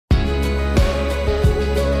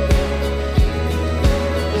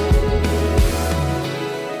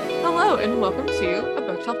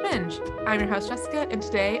Bookshelf Binge. I'm your host, Jessica, and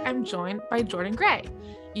today I'm joined by Jordan Gray.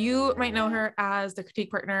 You might know her as the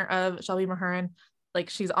critique partner of Shelby Mahurin.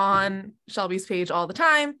 Like, she's on Shelby's page all the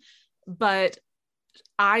time, but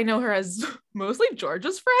I know her as mostly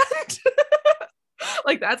Georgia's friend.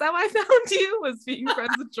 Like, that's how I found you, was being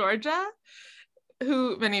friends with Georgia,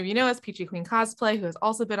 who many of you know as Peachy Queen Cosplay, who has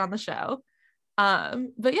also been on the show.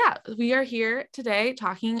 But yeah, we are here today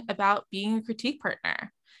talking about being a critique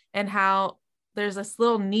partner and how there's this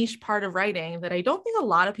little niche part of writing that I don't think a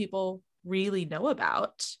lot of people really know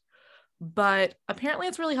about, but apparently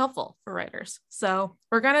it's really helpful for writers. So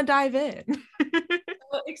we're gonna dive in.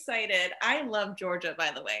 So excited. I love Georgia,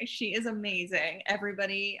 by the way. She is amazing.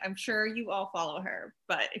 Everybody, I'm sure you all follow her,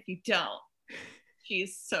 but if you don't,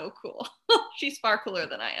 she's so cool. She's far cooler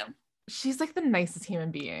than I am. She's like the nicest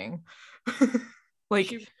human being. Like,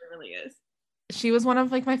 she really is. She was one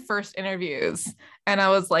of like my first interviews, and I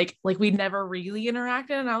was like we never really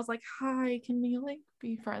interacted, and I was like, hi, can you like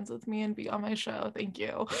be friends with me and be on my show? Thank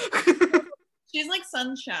you. She's like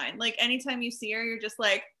sunshine. Like anytime you see her, you're just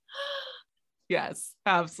like yes,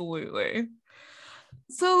 absolutely.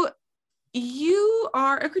 So you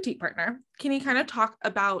are a critique partner. Can you kind of talk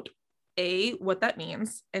about A, what that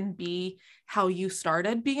means, and B, how you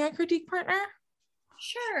started being a critique partner?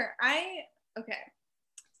 Sure. Okay.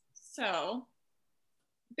 So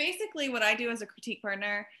basically what I do as a critique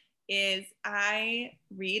partner is I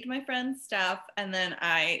read my friends' stuff and then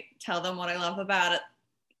I tell them what I love about it.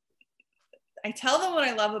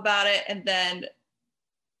 And then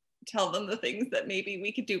tell them the things that maybe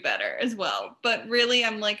we could do better as well. But really,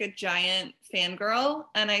 I'm like a giant fangirl,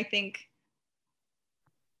 and I think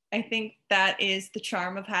that is the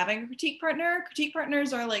charm of having a critique partner. Critique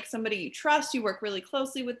partners are like somebody you trust, you work really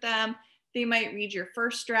closely with them. They might read your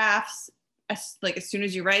first drafts as soon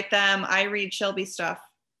as you write them. I read Shelby's stuff.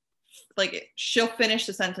 Like, she'll finish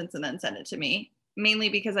the sentence and then send it to me, mainly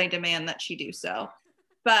because I demand that she do so.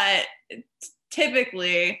 But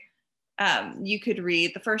typically, you could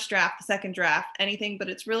read the first draft, the second draft, anything, but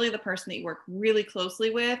it's really the person that you work really closely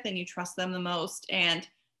with and you trust them the most. And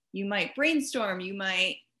you might brainstorm, you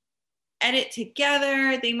might edit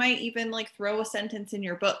together. They might even like throw a sentence in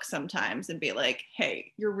your book sometimes and be like,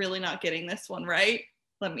 hey, you're really not getting this one right.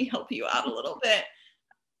 Let me help you out a little bit.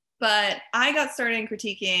 But I got started in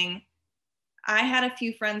critiquing. I had a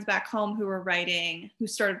few friends back home who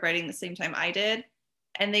started writing the same time I did,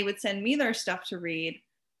 and they would send me their stuff to read.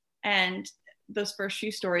 And those first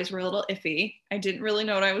few stories were a little iffy. I didn't really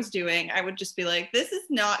know what I was doing. I would just be like, this is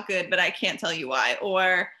not good, but I can't tell you why.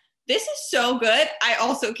 Or this is so good, I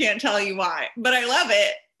also can't tell you why, but I love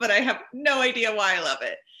it, but I have no idea why I love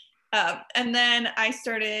it. And then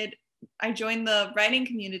I joined the writing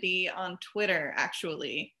community on Twitter,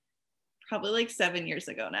 actually, probably like 7 years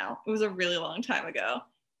ago now. It was a really long time ago.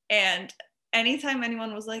 And anytime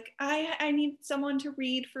anyone was like, I need someone to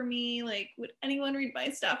read for me, like, would anyone read my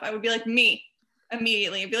stuff? I would be like, me,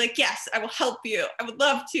 immediately. I'd be like, yes, I will help you. I would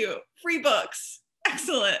love to. Free books.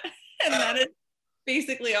 Excellent. And that is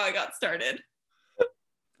basically how I got started.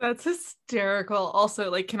 That's hysterical.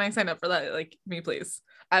 Also, like, can I sign up for that? Like, me, please.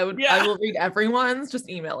 I will read everyone's, just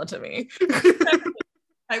email it to me.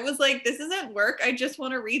 I was like, this isn't work. I just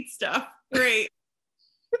want to read stuff. Great.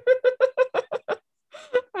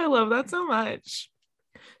 I love that so much.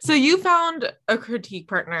 So you found a critique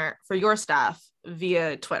partner for your stuff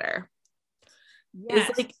via Twitter.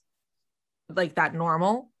 Yes. Is like that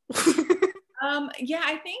normal? Yeah,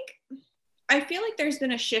 I feel like there's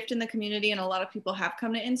been a shift in the community and a lot of people have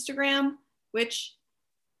come to Instagram, which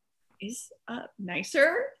is a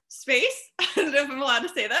nicer space. I don't know if I'm allowed to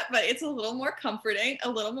say that, but it's a little more comforting, a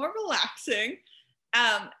little more relaxing.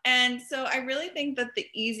 And so I really think that the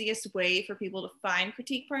easiest way for people to find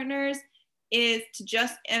critique partners is to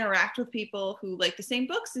just interact with people who like the same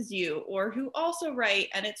books as you or who also write.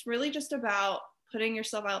 And it's really just about putting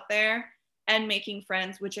yourself out there and making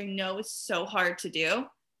friends, which I know is so hard to do.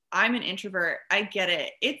 I'm an introvert. I get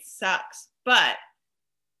it. It sucks. But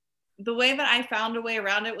the way that I found a way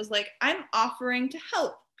around it was like, I'm offering to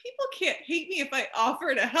help. People can't hate me if I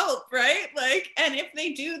offer to help, right? Like, and if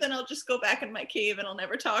they do, then I'll just go back in my cave and I'll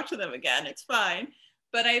never talk to them again. It's fine.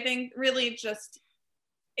 But I think really it's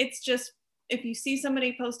just, if you see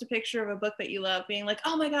somebody post a picture of a book that you love, being like,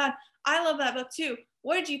 oh my God, I love that book too.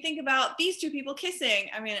 What did you think about these two people kissing?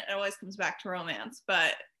 I mean, it always comes back to romance,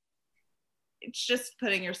 but it's just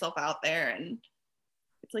putting yourself out there, and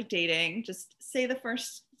it's like dating. Just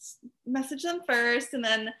message them first, and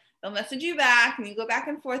then they'll message you back, and you go back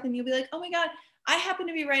and forth, and you'll be like, oh my God, I happen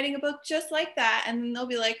to be writing a book just like that. And then they'll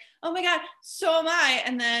be like, oh my God, so am I.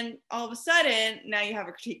 And then all of a sudden, now you have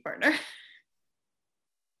a critique partner.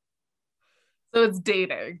 So it's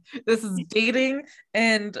dating. This is dating,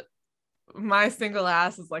 and my single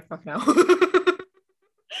ass is like, fuck no.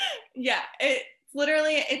 Yeah, it's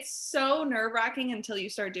literally, it's so nerve-wracking until you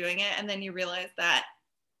start doing it, and then you realize that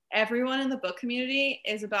everyone in the book community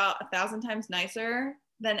is about 1,000 times nicer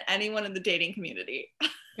than anyone in the dating community.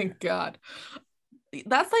 Thank God.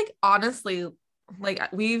 That's like, honestly, like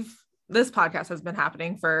this podcast has been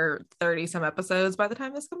happening for 30 some episodes by the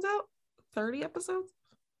time this comes out. 30 episodes?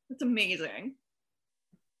 It's amazing.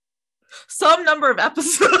 Some number of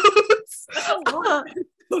episodes. That's a lot.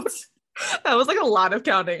 That was like a lot of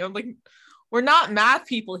counting. I'm like, we're not math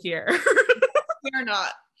people here. We are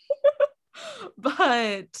not.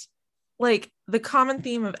 But like the common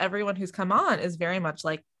theme of everyone who's come on is very much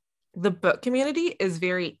like the book community is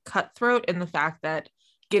very cutthroat in the fact that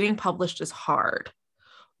getting published is hard.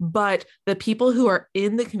 But the people who are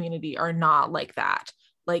in the community are not like that.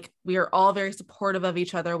 Like we are all very supportive of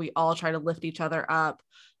each other. We all try to lift each other up.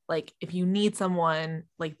 Like if you need someone,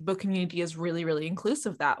 like the book community is really, really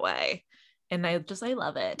inclusive that way. And I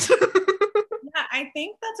love it. Yeah, I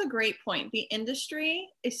think that's a great point. The industry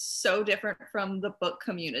is so different from the book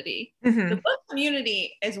community. Mm-hmm. The book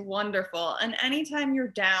community is wonderful. And anytime you're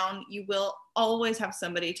down, you will always have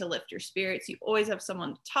somebody to lift your spirits. You always have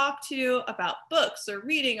someone to talk to about books or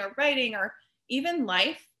reading or writing or even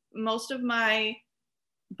life. Most of my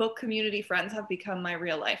book community friends have become my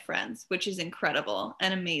real life friends, which is incredible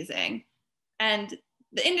and amazing. And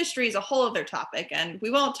the industry is a whole other topic, and we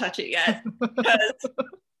won't touch it yet because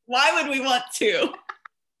why would we want to?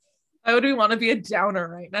 Why would we want to be a downer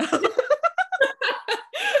right now?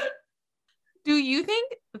 Do you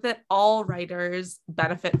think that all writers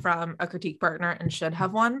benefit from a critique partner and should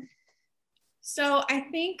have one? So I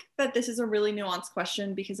think that this is a really nuanced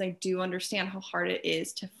question because I do understand how hard it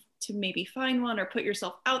is to maybe find one or put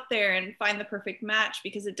yourself out there and find the perfect match,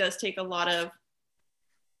 because it does take a lot of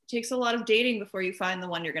dating before you find the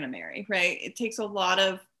one you're going to marry, right? It takes a lot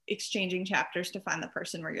of exchanging chapters to find the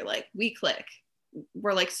person where you're like, we click,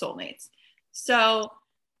 we're like soulmates. So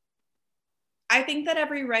I think that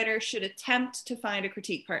every writer should attempt to find a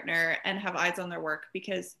critique partner and have eyes on their work,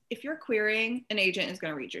 because if you're querying, an agent is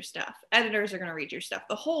going to read your stuff. Editors are going to read your stuff.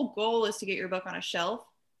 The whole goal is to get your book on a shelf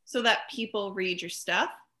so that people read your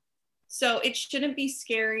stuff. So it shouldn't be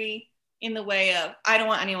scary in the way of, I don't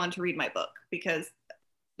want anyone to read my book, because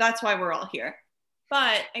that's why we're all here.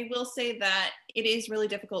 But I will say that it is really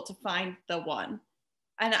difficult to find the one.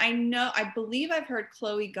 And I believe I've heard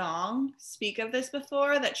Chloe Gong speak of this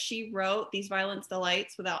before, that she wrote These Violence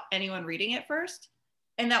Delights without anyone reading it first.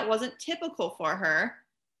 And that wasn't typical for her,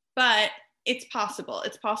 but it's possible.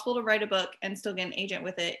 It's possible to write a book and still get an agent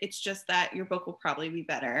with it. It's just that your book will probably be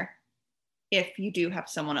better if you do have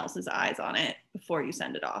someone else's eyes on it before you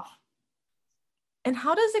send it off. And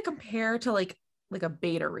how does it compare to like a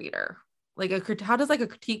beta reader? How does like a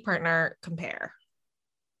critique partner compare?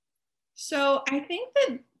 So I think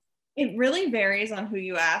that it really varies on who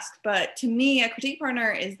you ask, but to me, a critique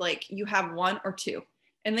partner is like you have one or two,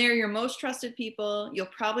 and they're your most trusted people. You'll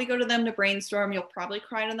probably go to them to brainstorm. You'll probably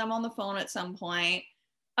cry to them on the phone at some point.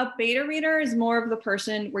 A beta reader is more of the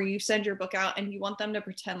person where you send your book out and you want them to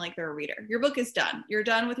pretend like they're a reader. Your book is done. You're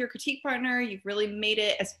done with your critique partner. You've really made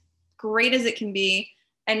it as great as it can be.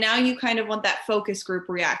 And now you kind of want that focus group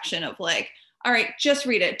reaction of like, all right, just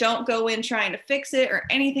read it. Don't go in trying to fix it or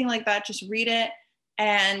anything like that. Just read it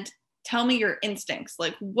and tell me your instincts.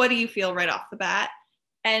 Like, what do you feel right off the bat?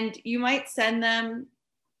 And you might send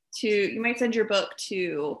your book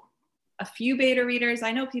to a few beta readers.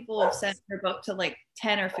 I know people have sent their book to like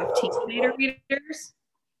 10 or 15 beta readers,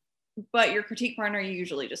 but your critique partner, you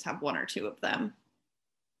usually just have one or two of them.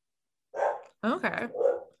 Okay.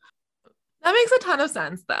 That makes a ton of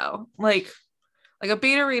sense though. Like a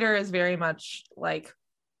beta reader is very much like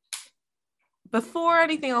before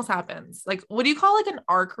anything else happens. Like, would you call like an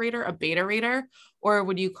ARC reader a beta reader, or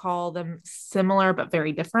would you call them similar but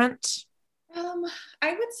very different?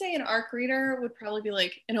 I would say an ARC reader would probably be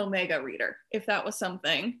like an Omega reader, if that was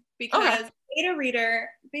something, because beta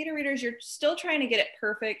readers, you're still trying to get it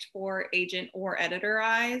perfect for agent or editor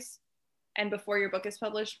eyes. And before your book is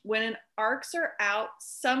published, when ARCs are out,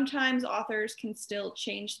 sometimes authors can still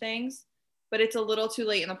change things, but it's a little too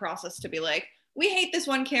late in the process to be like, we hate this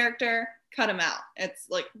one character, cut him out. It's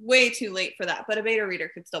like way too late for that. But a beta reader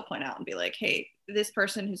could still point out and be like, hey, this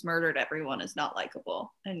person who's murdered everyone is not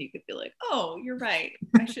likable. And you could be like, oh, you're right.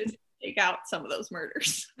 I should take out some of those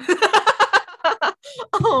murders.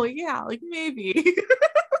 Oh, yeah, like maybe.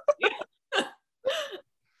 Yeah.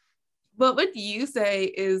 What would you say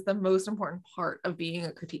is the most important part of being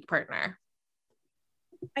a critique partner?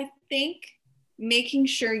 I think making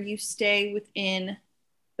sure you stay within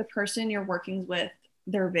the person you're working with,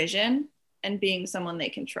 their vision, and being someone they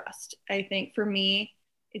can trust. I think for me,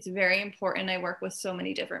 it's very important. I work with so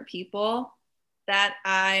many different people that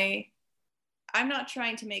I'm not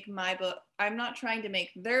trying to make my book, I'm not trying to make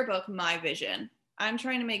their book my vision. I'm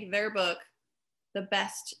trying to make their book the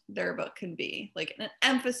best their book can be, like an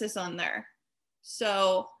emphasis on there.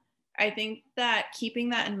 So I think that keeping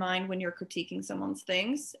that in mind when you're critiquing someone's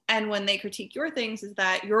things and when they critique your things is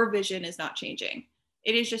that your vision is not changing.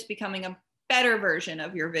 It is just becoming a better version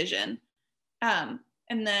of your vision. And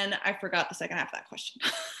then I forgot the second half of that question.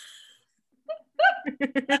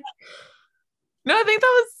 No, I think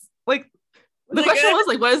that was like, the question good? was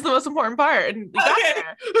like, what is the most important part? And we got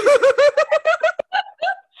there.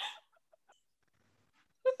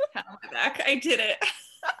 Pat on my back. I did it.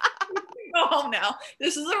 Go home now.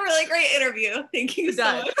 This is a really great interview. Thank you so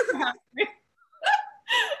much for having me.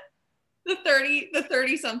 The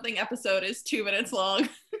 30 something episode is 2 minutes long.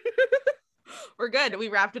 We're good. We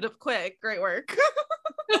wrapped it up quick. Great work.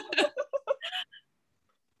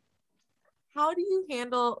 How do you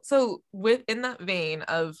handle, so within that vein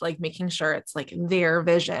of like making sure it's like their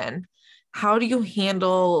vision, how do you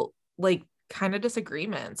handle like kind of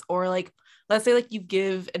disagreements, or like, let's say like you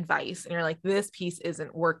give advice and you're like, this piece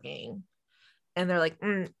isn't working, and they're like,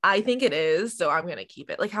 I think it is, so I'm gonna keep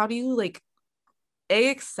it. Like, how do you like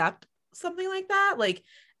accept something like that, like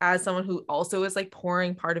as someone who also is like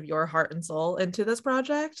pouring part of your heart and soul into this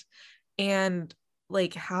project, and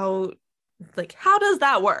like how does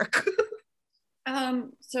that work?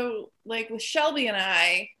 So like with Shelby and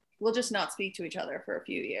I, we'll just not speak to each other for a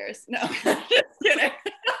few years. No, just kidding.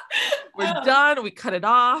 We're done. We cut it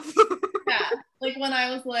off. Yeah, like when I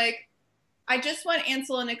was like, I just want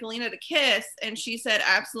Ansel and Nicolina to kiss, and she said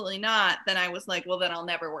absolutely not, then I was like, well, then I'll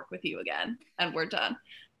never work with you again, and we're done.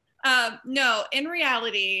 No, in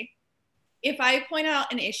reality, if I point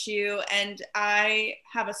out an issue and I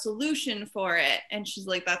have a solution for it, and she's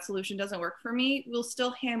like, that solution doesn't work for me, we'll still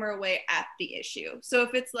hammer away at the issue. So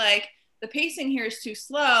if it's like, the pacing here is too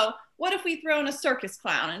slow, what if we throw in a circus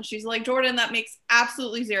clown? And she's like, Jordan, that makes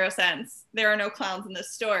absolutely zero sense. There are no clowns in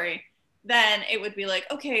this story. Then it would be like,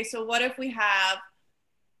 okay, so what if we have,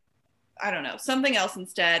 I don't know, something else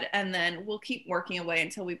instead? And then we'll keep working away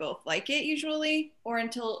until we both like it usually, or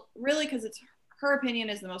until really, because it's her opinion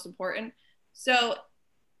is the most important. So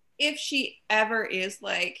if she ever is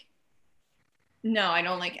like, no, I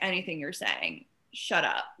don't like anything you're saying, shut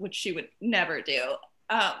up, which she would never do,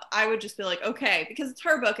 I would just be like, okay, because it's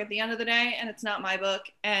her book at the end of the day and it's not my book.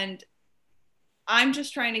 And I'm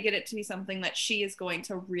just trying to get it to be something that she is going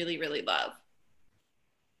to really, really love.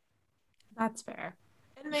 That's fair.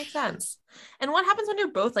 It makes sense. And what happens when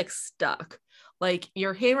you're both like stuck? Like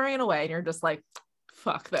you're hammering away and you're just like,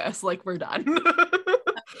 fuck this, like we're done.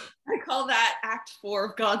 I call that Act 4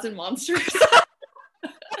 of Gods and Monsters.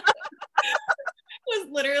 It was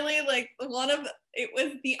literally like it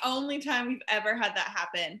was the only time we've ever had that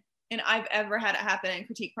happen. And I've ever had it happen in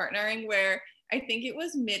critique partnering, where I think it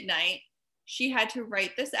was midnight. She had to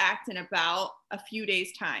write this act in about a few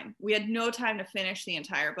days' time. We had no time to finish the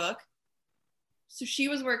entire book. So she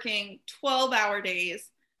was working 12-hour days.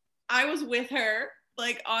 I was with her,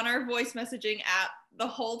 like on our voice messaging app the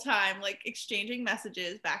whole time, like exchanging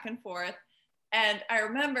messages back and forth. And I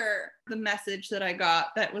remember the message that I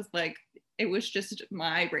got that was like, it was just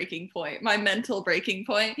my breaking point, my mental breaking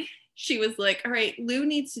point. She was like, all right, Lou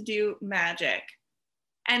needs to do magic.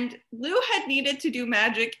 And Lou had needed to do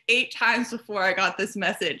magic 8 times before I got this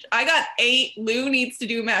message. I got 8 Lou needs to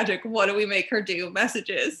do magic, what do we make her do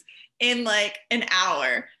messages in like an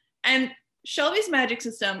hour. And Shelby's magic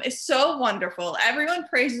system is so wonderful. Everyone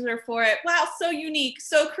praises her for it. Wow, so unique,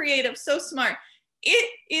 so creative, so smart.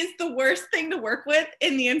 It is the worst thing to work with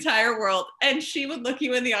in the entire world. And she would look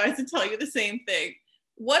you in the eyes and tell you the same thing.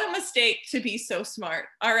 What a mistake to be so smart.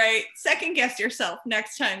 All right, second guess yourself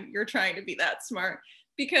next time you're trying to be that smart.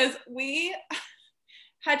 Because we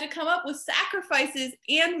had to come up with sacrifices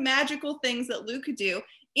and magical things that Lou could do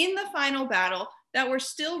in the final battle that were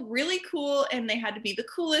still really cool, and they had to be the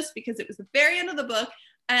coolest because it was the very end of the book.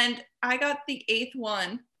 And I got the 8th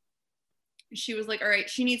one. She was like, all right,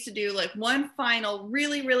 she needs to do like one final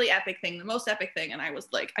really, really epic thing, the most epic thing. And I was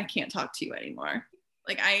like, I can't talk to you anymore.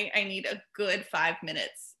 Like I need a good 5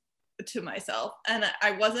 minutes to myself. And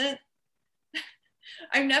I wasn't,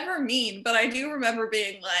 I'm never mean, but I do remember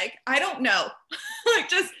being like, I don't know. Like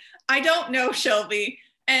just, I don't know, Shelby.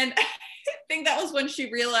 And I think that was when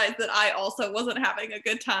she realized that I also wasn't having a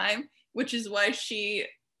good time, which is why she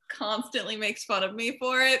constantly makes fun of me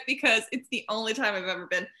for it, because it's the only time I've ever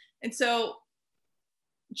been. And so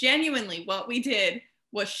genuinely what we did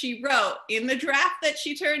was she wrote in the draft that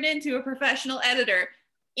she turned into a professional editor,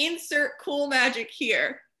 insert cool magic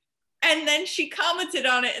here. And then she commented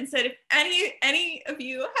on it and said, if any of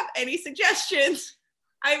you have any suggestions,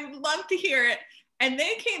 I would love to hear it. And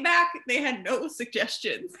they came back, they had no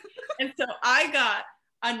suggestions. And so I got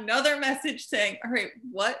another message saying, all right,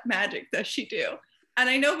 what magic does she do? And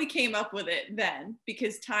I know we came up with it then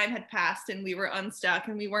because time had passed and we were unstuck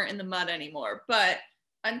and we weren't in the mud anymore. But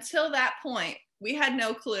until that point, we had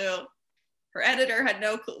no clue. Her editor had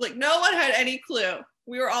no clue. Like, no one had any clue.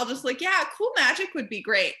 We were all just like, yeah, cool magic would be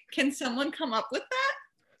great. Can someone come up with that?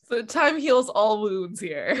 So time heals all wounds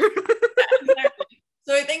here. Exactly.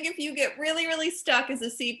 So I think if you get really, really stuck as a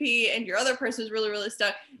CP and your other person is really, really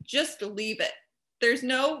stuck, just leave it. There's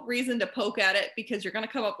no reason to poke at it because you're going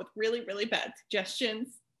to come up with really, really bad suggestions.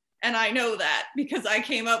 And I know that because I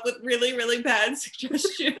came up with really, really bad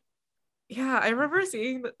suggestions. Yeah, I remember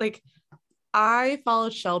seeing that, like, I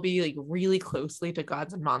followed Shelby like really closely to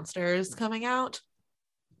Gods and Monsters coming out.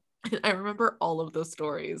 And I remember all of those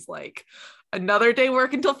stories, like another day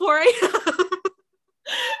work until 4 a.m.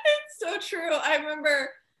 It's so true. I remember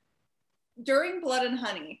during Blood and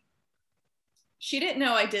Honey, she didn't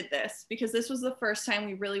know I did this because this was the first time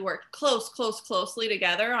we really worked closely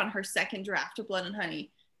together on her second draft of Blood and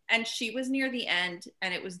Honey. And she was near the end,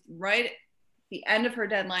 and it was right at the end of her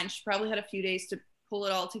deadline. She probably had a few days to pull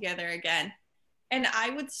it all together again. And I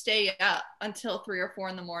would stay up until 3 or 4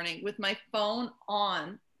 in the morning with my phone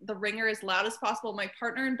on, the ringer as loud as possible, my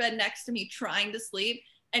partner in bed next to me trying to sleep,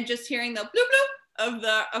 and just hearing the bloop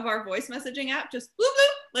bloop of our voice messaging app, just bloop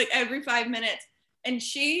bloop, like every 5 minutes. And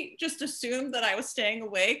she just assumed that I was staying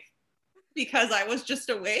awake because I was just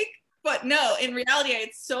awake. But no, in reality, I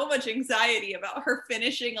had so much anxiety about her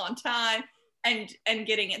finishing on time and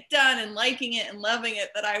getting it done and liking it and loving it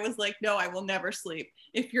that I was like, no, I will never sleep.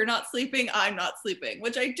 If you're not sleeping, I'm not sleeping,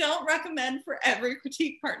 which I don't recommend for every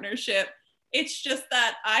critique partnership. It's just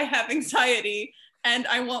that I have anxiety and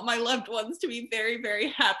I want my loved ones to be very, very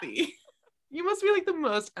happy. You must be like the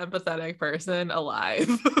most empathetic person alive.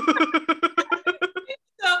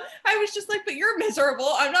 So I was just like, but you're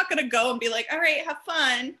miserable. I'm not going to go and be like, all right, have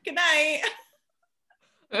fun. Good night.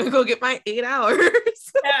 I'm gonna go get my 8 hours.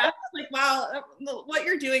 Yeah, like, wow, what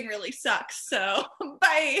you're doing really sucks. So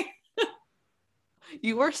bye.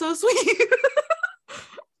 You are so sweet.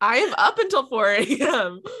 I am up until 4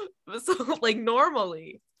 a.m. So like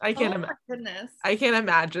normally I can't goodness. I can't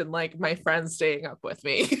imagine like my friends staying up with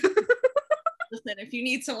me. Listen, if you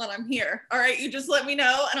need someone, I'm here. All right, you just let me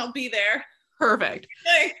know and I'll be there. Perfect.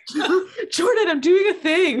 Okay. Jordan, I'm doing a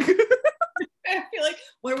thing. I feel like,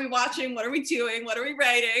 what are we watching? What are we doing? What are we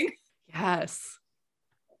writing? Yes.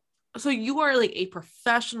 So you are like a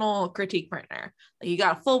professional critique partner. Like you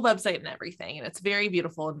got a full website and everything, and it's very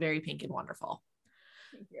beautiful and very pink and wonderful.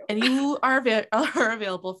 Thank you. And you are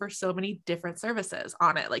available for so many different services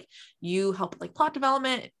on it. Like you help with like plot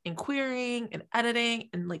development and querying and editing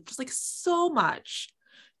and like just like so much.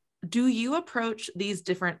 Do you approach these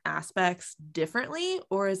different aspects differently,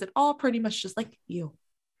 or is it all pretty much just like you?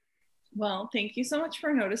 Well, thank you so much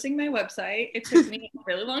for noticing my website. It took me a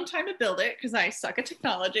really long time to build it because I suck at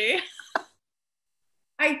technology.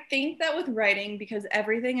 I think that with writing, because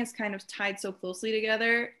everything is kind of tied so closely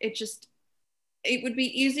together, it would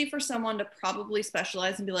be easy for someone to probably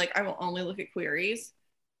specialize and be like, I will only look at queries.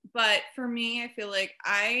 But for me, I feel like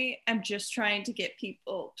I am just trying to get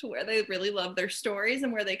people to where they really love their stories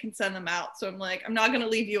and where they can send them out. So I'm like, I'm not going to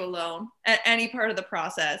leave you alone at any part of the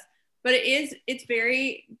process. But it's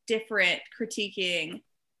very different critiquing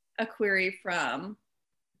a query from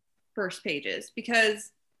first pages, because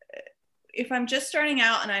if I'm just starting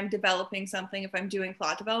out and I'm developing something, if I'm doing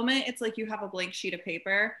plot development, it's like you have a blank sheet of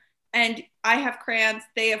paper and I have crayons,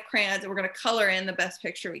 they have crayons, and we're going to color in the best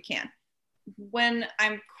picture we can. When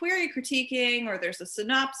I'm query critiquing, or there's a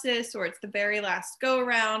synopsis, or it's the very last go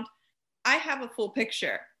around, I have a full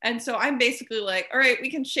picture. And so I'm basically like, all right, we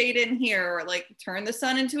can shade in here, or like turn the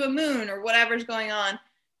sun into a moon, or whatever's going on.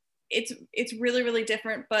 It's really, really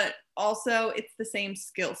different, but also it's the same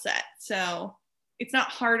skill set. So it's not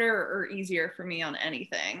harder or easier for me on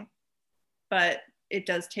anything, but it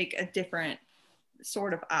does take a different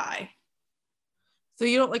sort of eye. So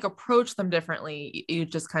you don't like approach them differently.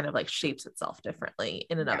 It just kind of like shapes itself differently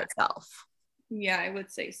in and of itself. Yeah, I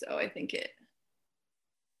would say so. I think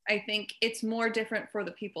it's more different for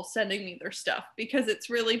the people sending me their stuff, because it's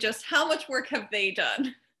really just how much work have they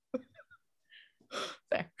done?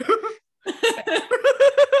 Fair.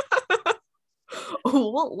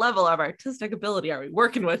 What level of artistic ability are we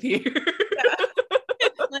working with here? Yeah.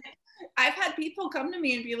 Like, I've had people come to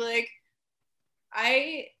me and be like,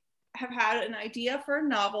 I have had an idea for a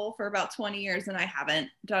novel for about 20 years and I haven't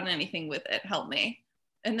done anything with it. Help me.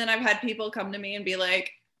 And then I've had people come to me and be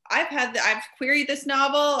like, I've queried this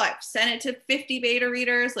novel. I've sent it to 50 beta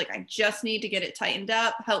readers. Like, I just need to get it tightened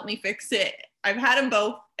up. Help me fix it. I've had them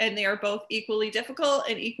both, and they are both equally difficult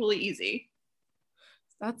and equally easy.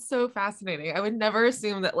 That's so fascinating. I would never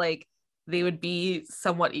assume that like they would be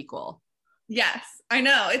somewhat equal. Yes, I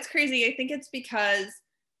know. It's crazy. I think it's because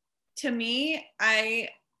to me, I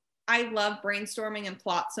love brainstorming and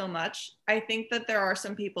plot so much. I think that there are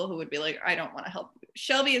some people who would be like, I don't want to help.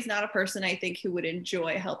 Shelby is not a person I think who would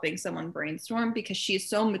enjoy helping someone brainstorm because she's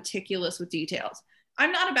so meticulous with details.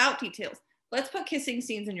 I'm not about details. Let's put kissing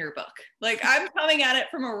scenes in your book. Like, I'm coming at it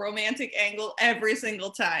from a romantic angle every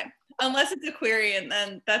single time, unless it's a query, and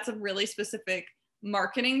then that's a really specific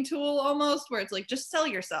marketing tool almost, where it's like, just sell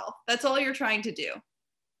yourself. That's all you're trying to do.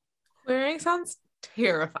 Querying sounds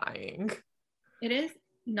terrifying. It is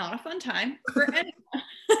not a fun time for anyone.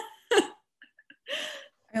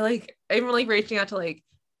 I'm like reaching out to like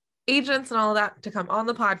agents and all of that to come on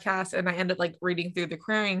the podcast, and I end up like reading through the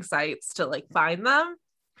querying sites to like find them.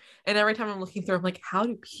 And every time I'm looking through, I'm like, how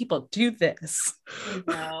do people do this?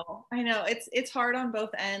 I know. It's hard on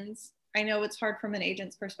both ends. I know it's hard from an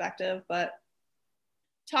agent's perspective, but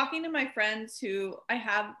talking to my friends who I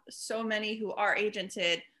have so many who are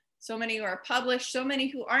agented, so many who are published, so many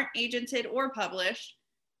who aren't agented or published,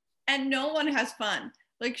 and no one has fun.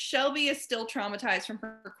 Like, Shelby is still traumatized from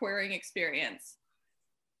her querying experience.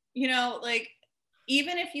 You know, like,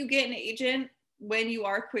 even if you get an agent when you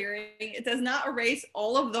are querying, it does not erase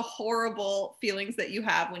all of the horrible feelings that you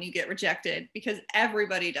have when you get rejected, because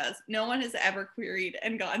everybody does. No one has ever queried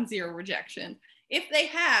and gotten 0 rejection. If they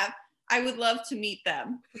have, I would love to meet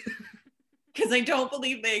them because I don't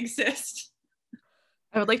believe they exist.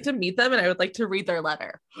 I would like to meet them, and I would like to read their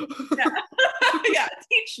letter. Yeah. Yeah,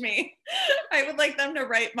 teach me. I would like them to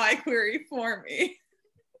write my query for me.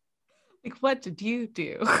 Like, what did you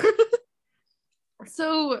do?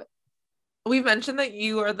 So we've mentioned that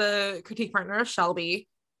you are the critique partner of Shelby,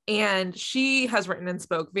 and she has written and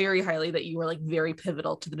spoke very highly that you were like very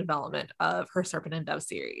pivotal to the development of her Serpent and Dove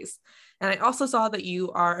series. And I also saw that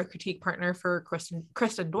you are a critique partner for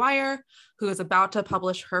Kristen Dwyer, who is about to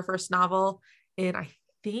publish her first novel in, I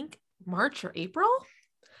think, March or April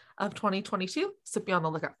of 2022. So be on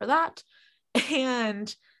the lookout for that.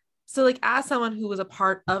 And so like, as someone who was a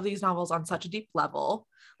part of these novels on such a deep level,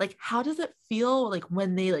 like, how does it feel like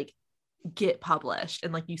when they like get published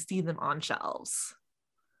and like you see them on shelves?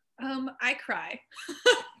 I cry.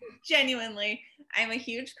 Genuinely. I'm a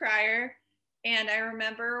huge crier. And I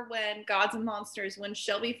remember when Gods and Monsters, when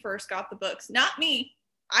Shelby first got the books, not me.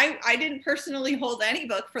 I didn't personally hold any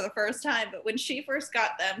book for the first time, but when she first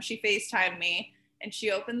got them, she FaceTimed me and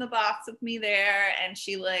she opened the box with me there, and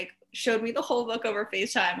she like showed me the whole book over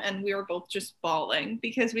FaceTime, and we were both just bawling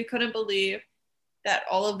because we couldn't believe that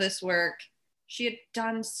all of this work, she had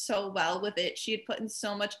done so well with it. She had put in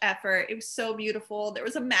so much effort. It was so beautiful. There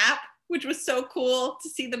was a map, which was so cool to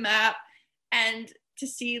see the map and to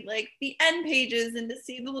see like the end pages and to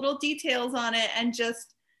see the little details on it, and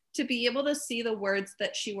just to be able to see the words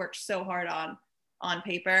that she worked so hard on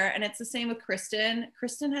paper. And it's the same with Kristen.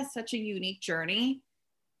 Kristen has such a unique journey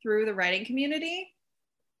through the writing community,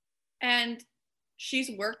 and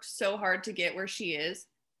she's worked so hard to get where she is,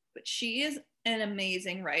 but she is an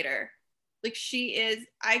amazing writer. Like, she is,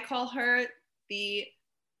 I call her the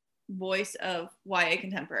voice of YA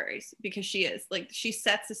contemporaries, because she is like, she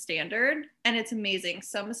sets a standard, and it's amazing.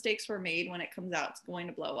 Some mistakes were made. When it comes out, it's going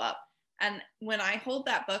to blow up. And when I hold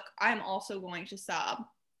that book, I'm also going to sob.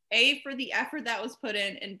 A, for the effort that was put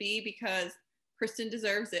in, and B, because Kristen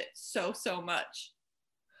deserves it so, so much.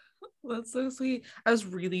 That's so sweet. I was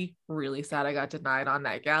really, really sad I got denied on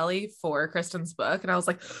NetGalley for Kristen's book. And I was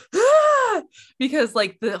like, ah! Because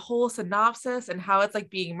like the whole synopsis and how it's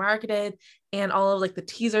like being marketed and all of like the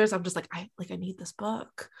teasers, I'm just like, I need this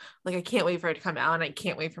book. Like, I can't wait for it to come out, and I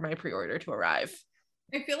can't wait for my pre-order to arrive.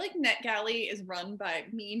 I feel like NetGalley is run by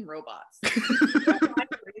mean robots.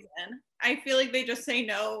 Reason. I feel like they just say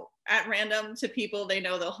no at random to people they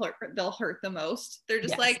know they'll hurt the most. They're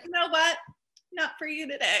just like, you know what? Not for you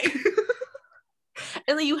today.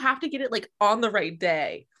 And like, you have to get it like on the right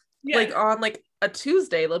day. Yes. Like on like a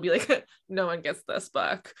Tuesday, they'll be like, no one gets this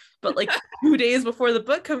book. But like 2 days before the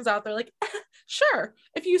book comes out, they're like, sure,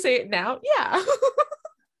 if you say it now, yeah.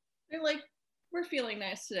 They're like, we're feeling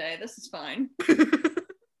nice today. This is fine.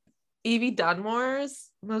 Evie Dunmore's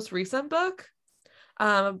most recent book,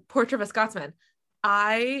 Portrait of a Scotsman.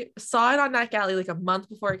 I saw it on NetGalley like a month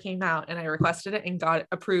before it came out, and I requested it and got it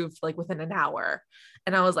approved like within an hour.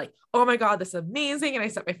 And I was like, oh my God, this is amazing. And I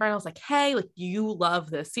sent my friend, I was like, hey, like you love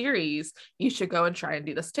this series. You should go and try and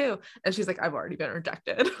do this too. And she's like, I've already been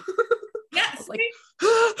rejected. I Yes. was like,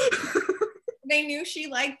 they knew she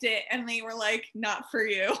liked it and they were like, not for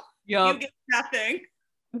you. yep. You get nothing.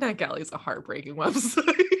 NetGalley is a heartbreaking website.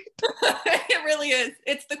 It really is.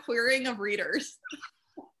 It's the queering of readers.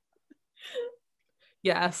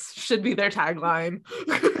 Yes, should be their tagline.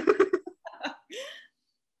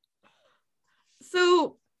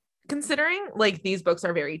 So considering like these books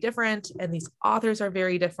are very different and these authors are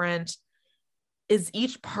very different, is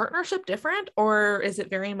each partnership different, or is it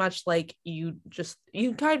very much like you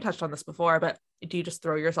kind of touched on this before, but do you just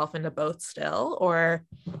throw yourself into both still, or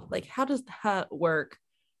like how does that work,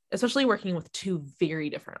 especially working with two very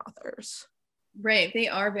different authors? Right. They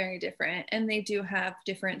are very different and they do have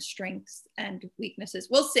different strengths and weaknesses.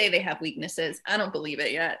 We'll say they have weaknesses. I don't believe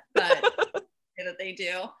it yet, but say that they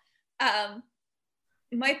do.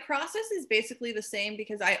 My process is basically the same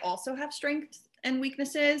because I also have strengths and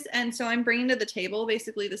weaknesses. And so I'm bringing to the table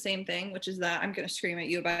basically the same thing, which is that I'm going to scream at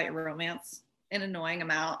you about your romance an annoying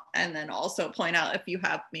amount. And then also point out if you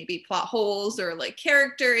have maybe plot holes or like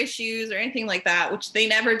character issues or anything like that, which they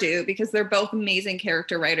never do because they're both amazing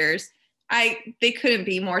character writers. They couldn't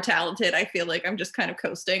be more talented. I feel like I'm just kind of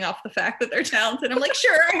coasting off the fact that they're talented. I'm like,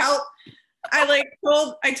 sure, I help.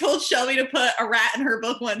 I told Shelby to put a rat in her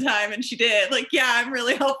book one time and she did. Like, yeah, I'm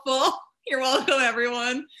really helpful. You're welcome,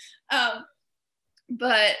 everyone.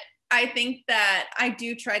 But I think that I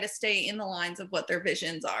do try to stay in the lines of what their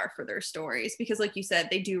visions are for their stories because like you said,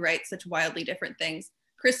 they do write such wildly different things.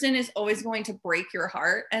 Kristen is always going to break your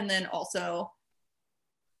heart and then also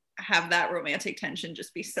have that romantic tension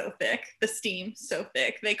just be so thick, the steam so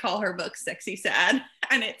thick. They call her book Sexy Sad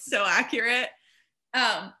and it's so accurate.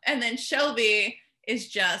 And then Shelby is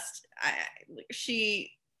just,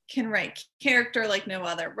 she can write character like no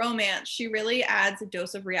other. Romance, she really adds a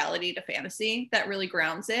dose of reality to fantasy that really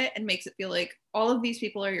grounds it and makes it feel like all of these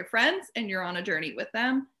people are your friends and you're on a journey with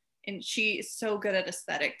them. And she is so good at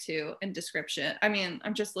aesthetic too and description. I mean,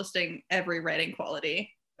 I'm just listing every writing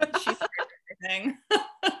quality. She's everything.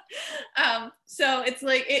 So it's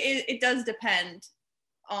like, it does depend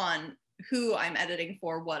on who I'm editing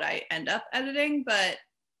for what I end up editing, but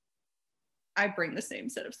I bring the same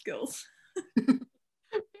set of skills. Fair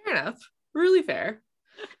enough. Really fair.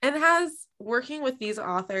 And has working with these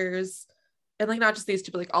authors and like not just these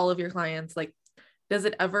two, but like all of your clients, like does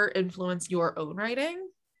it ever influence your own writing?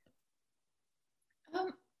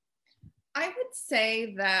 I would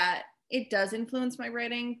say that it does influence my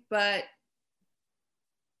writing, but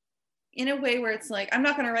in a way where it's like, I'm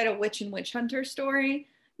not going to write a witch and witch hunter story,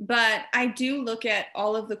 but I do look at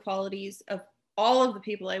all of the qualities of all of the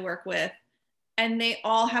people I work with, and they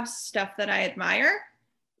all have stuff that I admire.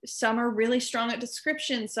 Some are really strong at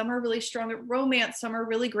description, some are really strong at romance, some are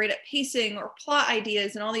really great at pacing or plot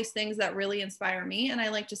ideas and all these things that really inspire me. And I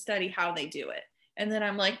like to study how they do it. And then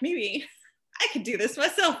I'm like, maybe I could do this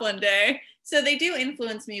myself one day. So they do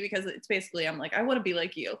influence me because it's basically, I'm like, I want to be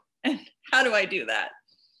like you. And how do I do that?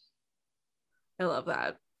 I love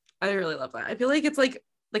that. I really love that. I feel like it's like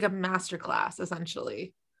a master class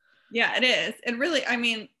essentially. Yeah, it is. And really, I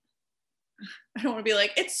mean, I don't want to be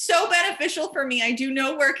like, it's so beneficial for me. I do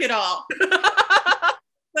no work at all.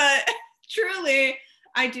 But truly,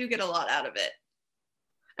 I do get a lot out of it.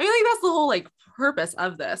 I mean, like that's the whole like purpose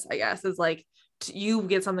of this, I guess, is like you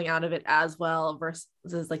get something out of it as well versus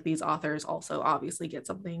like these authors also obviously get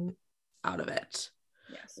something out of it.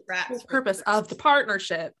 Yes, rats. The purpose of the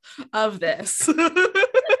partnership of this.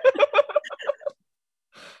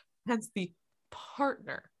 Hence the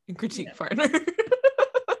partner and critique partner.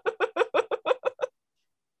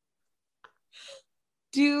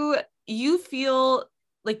 Do you feel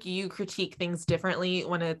like you critique things differently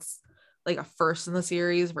when it's like a first in the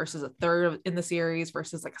series versus a third in the series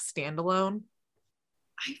versus like a standalone?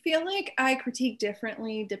 I feel like I critique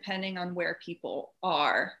differently depending on where people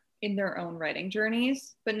are in their own writing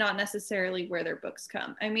journeys, but not necessarily where their books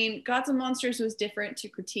come. I mean, Gods and Monsters was different to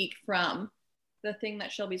critique from the thing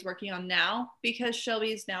that Shelby's working on now because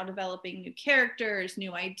Shelby's now developing new characters,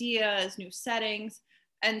 new ideas, new settings.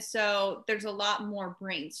 And so there's a lot more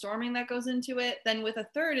brainstorming that goes into it than with a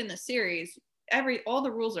third in the series. All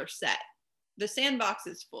the rules are set. The sandbox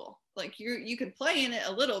is full. Like you can play in it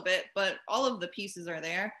a little bit, but all of the pieces are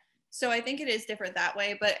there. So I think it is different that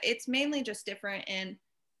way, but it's mainly just different in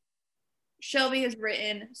Shelby has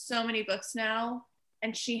written so many books now,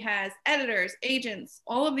 and she has editors, agents,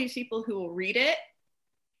 all of these people who will read it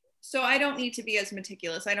So I don't need to be as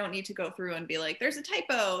meticulous. I don't need to go through and be like, there's a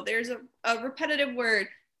typo, there's a repetitive word.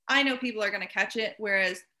 I know people are going to catch it.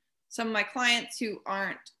 Whereas some of my clients who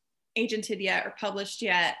aren't agented yet or published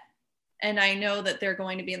yet, and I know that they're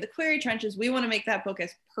going to be in the query trenches, we want to make that book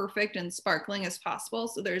as perfect and sparkling as possible.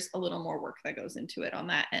 So there's a little more work that goes into it on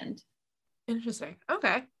that end. Interesting.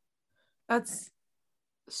 Okay. That's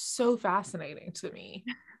so fascinating to me.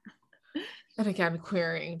 And again,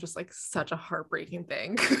 querying, just like such a heartbreaking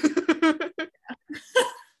thing.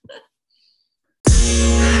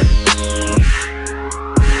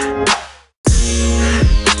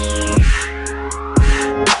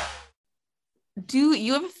 Do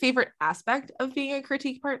you have a favorite aspect of being a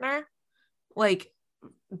critique partner? Like,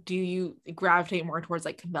 do you gravitate more towards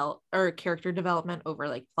like character development over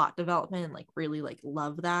like plot development and like really like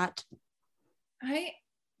love that? I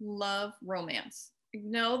love romance.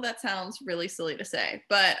 No, that sounds really silly to say,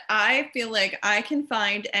 but I feel like I can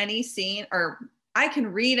find any scene, or I can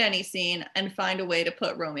read any scene and find a way to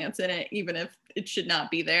put romance in it, even if it should not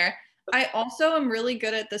be there. I also am really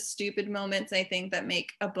good at the stupid moments, I think, that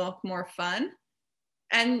make a book more fun.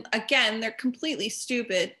 And again, they're completely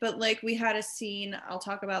stupid, but like we had a scene, I'll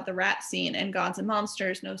talk about the rat scene in Gods and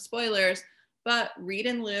Monsters, no spoilers, but Reed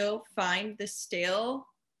and Lou find this stale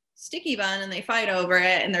sticky bun and they fight over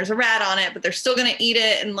it, and there's a rat on it, but they're still gonna eat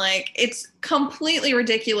it, and like it's completely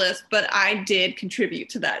ridiculous, but I did contribute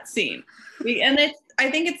to that scene. And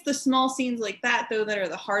I think it's the small scenes like that though that are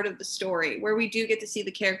the heart of the story, where we do get to see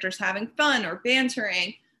the characters having fun or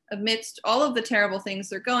bantering amidst all of the terrible things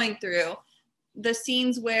they're going through. The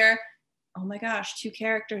scenes where, oh my gosh, two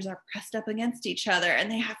characters are pressed up against each other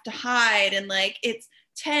and they have to hide, and like it's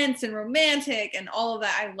tense and romantic and all of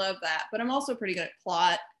that. I love that. But I'm also pretty good at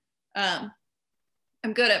plot.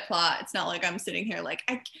 I'm good at plot. It's not like I'm sitting here like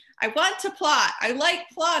I want to plot. I like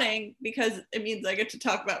plotting because it means I get to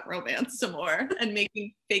talk about romance some more and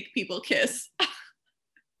making fake people kiss.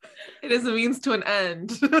 It is a means to an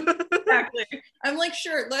end. Exactly. I'm like,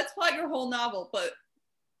 sure, let's plot your whole novel, but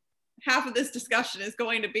half of this discussion is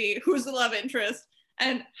going to be who's the love interest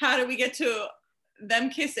and how do we get to them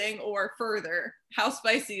kissing, or further, how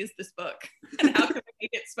spicy is this book and how can we make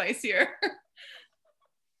it spicier?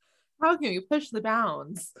 How can you push the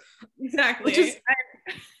bounds? Exactly. Which is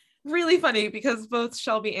really funny because both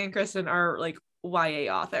Shelby and Kristen are like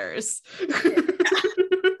YA authors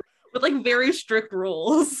with like very strict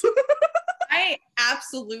rules. I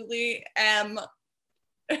absolutely am.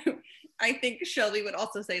 I think Shelby would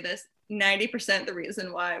also say this, 90% the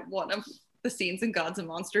reason why one of the scenes in Gods and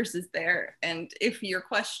Monsters is there. And if you're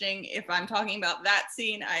questioning if I'm talking about that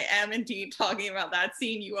scene, I am indeed talking about that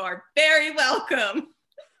scene. You are very welcome.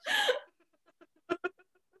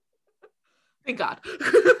 Thank God.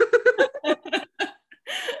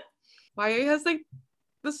 YA has like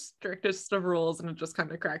the strictest of rules, and it just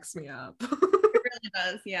kind of cracks me up. It really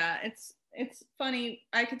does. Yeah, it's funny.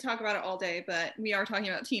 I could talk about it all day, but we are talking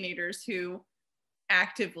about teenagers who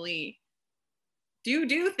actively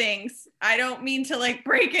do things. I don't mean to like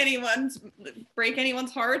break anyone's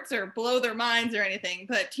hearts or blow their minds or anything,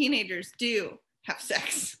 but teenagers do have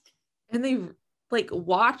sex. And they like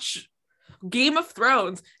watch Game of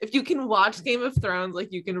Thrones. If you can watch Game of Thrones,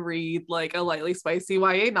 like you can read like a lightly spicy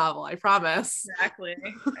YA novel, I promise. Exactly.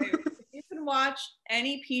 You can watch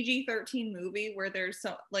any PG-13 movie where there's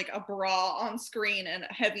like a bra on screen and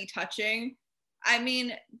heavy touching. I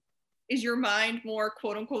mean, is your mind more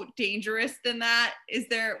quote unquote dangerous than that?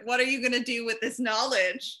 What are you going to do with this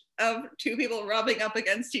knowledge of two people rubbing up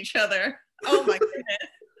against each other? Oh my goodness.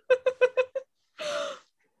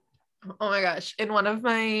 Oh my gosh. In one of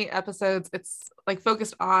my episodes, it's like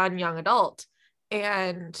focused on young adult.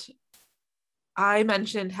 And I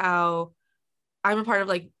mentioned how I'm a part of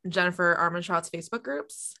like Jennifer Armentrout's Facebook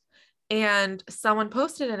groups. And someone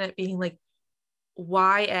posted in it being like,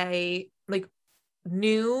 YA, like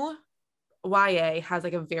new YA has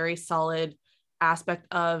like a very solid aspect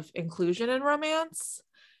of inclusion in romance.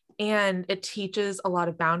 And it teaches a lot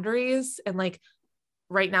of boundaries, and like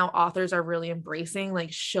right now authors are really embracing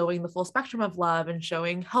like showing the full spectrum of love and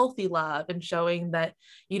showing healthy love and showing that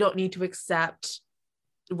you don't need to accept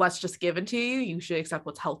what's just given to you. You should accept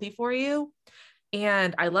what's healthy for you.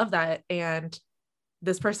 And I love that. And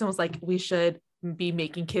this person was like, we should be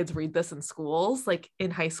making kids read this in schools, like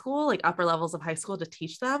in high school, like upper levels of high school, to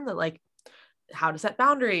teach them that like how to set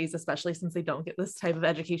boundaries, especially since they don't get this type of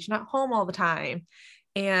education at home all the time.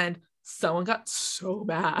 And someone got so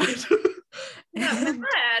mad. Mad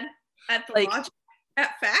at the like, logic,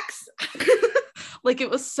 at facts. Like it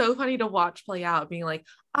was so funny to watch play out, being like,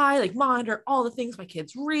 I like monitor all the things my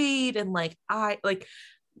kids read, and like I like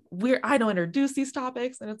I don't introduce these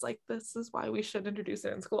topics, and it's like, this is why we should introduce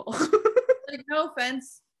it in school. Like, no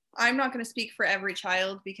offense, I'm not going to speak for every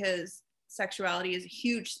child because sexuality is a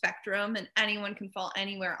huge spectrum and anyone can fall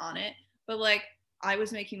anywhere on it, but like, I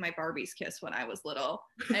was making my Barbies kiss when I was little,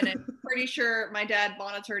 and I'm pretty sure my dad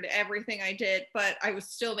monitored everything I did, but I was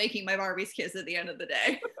still making my Barbies kiss at the end of the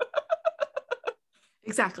day.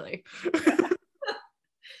 Exactly.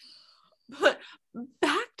 But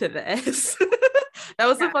back to this. That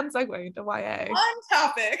was a fun segue into YA. Fun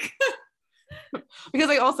topic. Because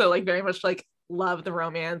I also like very much like love the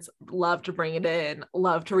romance, love to bring it in,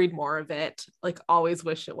 love to read more of it, like always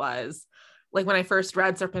wish it was. Like when I first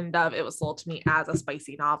read Serpent and Dove, it was sold to me as a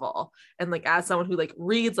spicy novel. And like as someone who like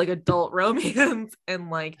reads like adult romance and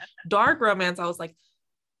like dark romance, I was like,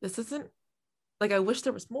 this isn't like, I wish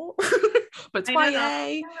there was more. But it's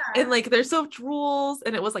YA and like there's so much rules,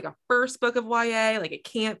 and it was like a first book of YA, like it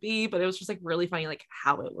can't be, but it was just like really funny like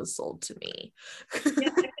how it was sold to me. Yeah,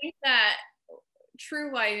 I think that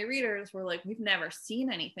true YA readers were like, we've never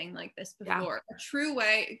seen anything like this before. A true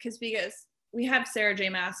way, because we have Sarah J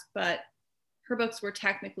Maas, but her books were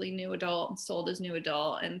technically new adult and sold as new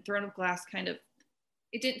adult, and Throne of Glass kind of,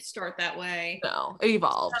 it didn't start that way. No, it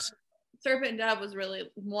evolved. Serpent and Dove was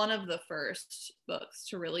really one of the first books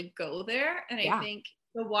to really go there. And I think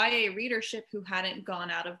the YA readership who hadn't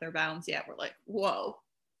gone out of their bounds yet were like, whoa,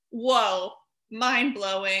 mind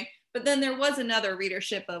blowing. But then there was another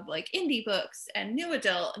readership of like indie books and new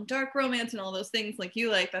adult and dark romance and all those things like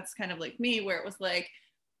you like. That's kind of like me, where it was like,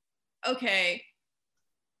 okay,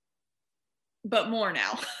 but more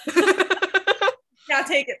now. Now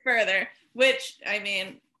take it further, which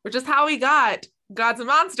is how we got Gods and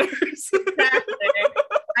Monsters. Exactly.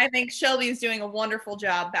 I think Shelby's doing a wonderful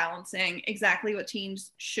job balancing exactly what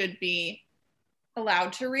teens should be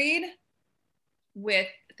allowed to read with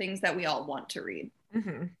things that we all want to read.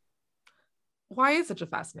 Mm-hmm. YA is such a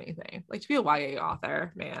fascinating thing. Like to be a YA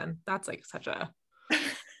author, man, that's like such a,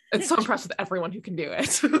 it's so impressive with everyone who can do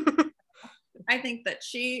it. I think that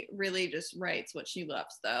she really just writes what she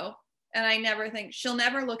loves though. And I never think, she'll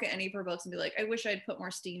never look at any of her books and be like, I wish I'd put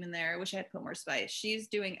more steam in there. I wish I had put more spice. She's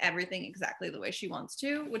doing everything exactly the way she wants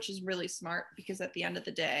to, which is really smart because at the end of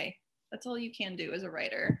the day, that's all you can do as a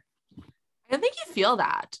writer. I think you feel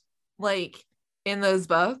that. Like in those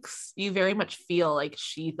books, you very much feel like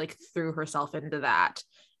she like threw herself into that.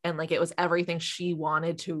 And like it was everything she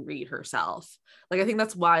wanted to read herself. Like I think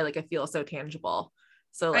that's why like I feel so tangible.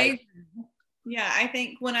 So like I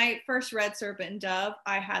think when I first read Serpent and Dove,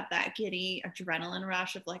 I had that giddy adrenaline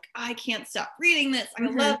rush of like, I can't stop reading this. I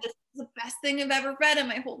love this. This is the best thing I've ever read in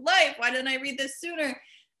my whole life. Why didn't I read this sooner?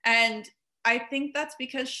 And I think that's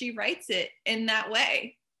because she writes it in that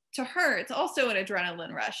way. To her, it's also an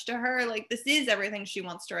adrenaline rush. To her, like this is everything she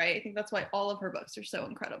wants to write. I think that's why all of her books are so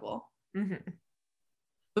incredible. Mm-hmm.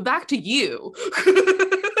 But back to you.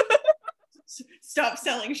 Stop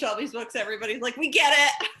selling Shelby's books, everybody's like, we get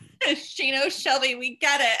it. She knows Shelby, we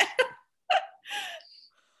get it.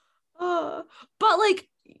 But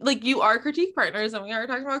like you are critique partners and we are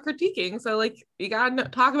talking about critiquing, so like you gotta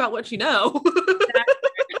talk about what you know.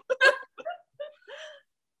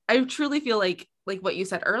 I truly feel like what you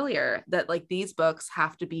said earlier, that like these books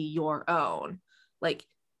have to be your own. Like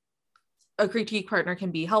a critique partner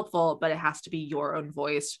can be helpful, but it has to be your own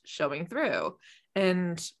voice showing through.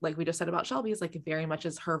 And like we just said about Shelby's, like it very much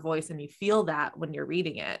is her voice and you feel that when you're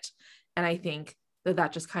reading it. And I think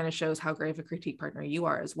that just kind of shows how great of a critique partner you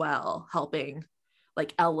are as well, helping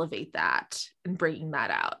like elevate that and bringing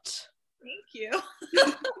that out. Thank you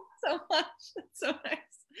so much. That's so nice.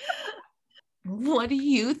 What do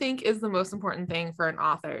you think is the most important thing for an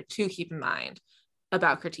author to keep in mind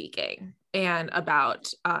about critiquing and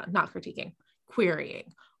about not critiquing,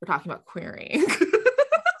 querying? We're talking about querying.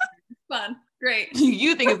 Fun. Great. Do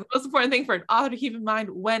you think is the most important thing for an author to keep in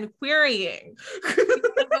mind when querying?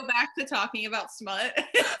 Go back to talking about smut.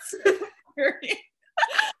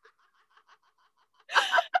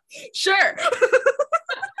 Sure.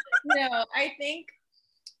 No, I think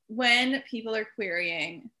when people are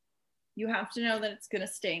querying, you have to know that it's going to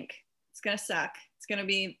stink. It's going to suck. It's going to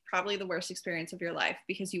be probably the worst experience of your life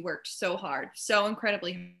because you worked so hard, so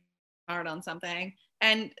incredibly hard on something.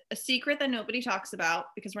 And a secret that nobody talks about,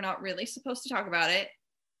 because we're not really supposed to talk about it,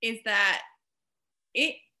 is that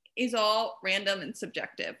it is all random and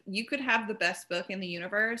subjective. You could have the best book in the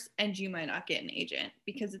universe and you might not get an agent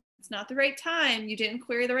because it's not the right time. You didn't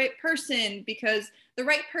query the right person because the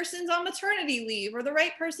right person's on maternity leave or the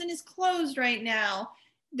right person is closed right now.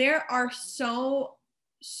 There are so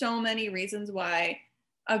many reasons why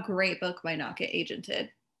a great book might not get agented.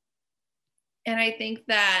 And I think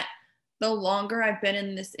that the longer I've been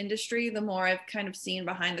in this industry, the more I've kind of seen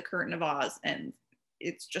behind the curtain of Oz, and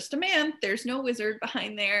it's just a man. There's no wizard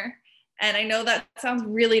behind there. And I know that sounds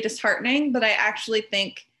really disheartening, but I actually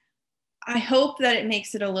think, I hope that it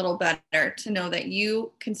makes it a little better to know that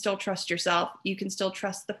you can still trust yourself. You can still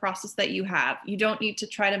trust the process that you have. You don't need to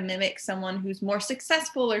try to mimic someone who's more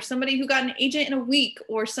successful, or somebody who got an agent in a week,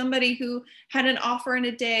 or somebody who had an offer in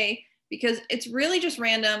a day, because it's really just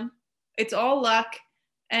random. It's all luck,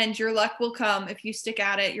 and your luck will come. If you stick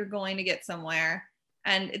at it, you're going to get somewhere,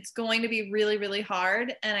 and it's going to be really, really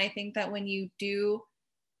hard. And I think that when you do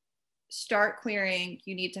start clearing,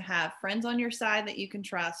 you need to have friends on your side that you can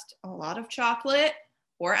trust, a lot of chocolate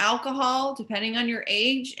or alcohol, depending on your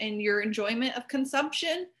age and your enjoyment of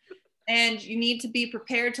consumption. And you need to be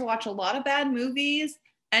prepared to watch a lot of bad movies,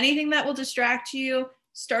 anything that will distract you.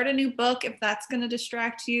 Start a new book if that's going to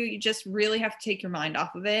distract you. You just really have to take your mind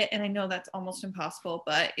off of it. And I know that's almost impossible,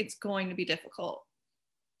 but it's going to be difficult.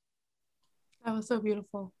 That was so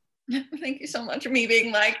beautiful. Thank you so much for me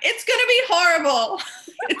being like, it's gonna be horrible.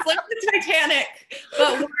 It's like the Titanic,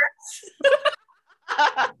 but worse.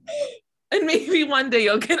 And maybe one day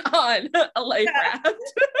you'll get on a life raft.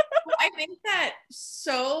 I think that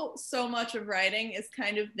so much of writing is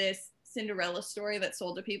kind of this Cinderella story that's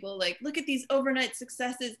sold to people. Like, look at these overnight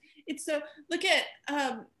successes. It's so, look at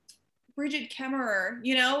Bridget Kemmerer,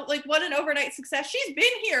 you know, like, what an overnight success. She's been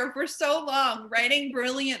here for so long, writing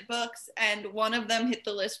brilliant books, and one of them hit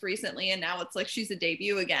the list recently, and now it's like she's a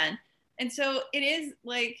debut again. And so it is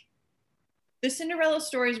like, the Cinderella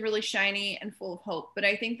story is really shiny and full of hope. But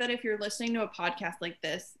I think that if you're listening to a podcast like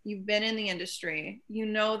this, you've been in the industry, you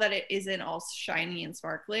know that it isn't all shiny and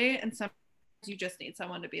sparkly. And sometimes you just need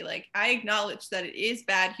someone to be like, I acknowledge that it is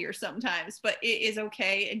bad here sometimes, but it is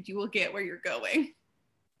okay, and you will get where you're going.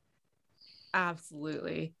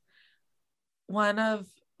 Absolutely. One of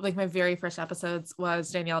like my very first episodes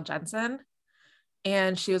was Danielle Jensen,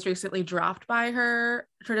 and she was recently dropped by her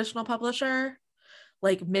traditional publisher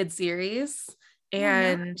like mid-series,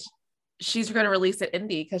 and she's going to release it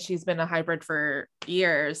indie because she's been a hybrid for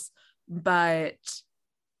years. But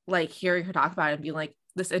like hearing her talk about it and being like,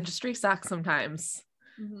 this industry sucks sometimes.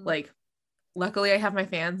 Like, luckily I have my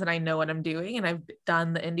fans and I know what I'm doing, and I've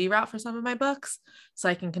done the indie route for some of my books, so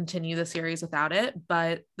I can continue the series without it.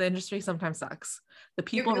 But the industry sometimes sucks. The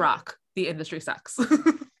people rock. The industry sucks.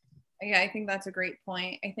 Yeah, I think that's a great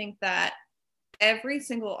point. I think that every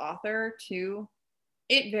single author too,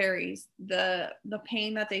 it varies. The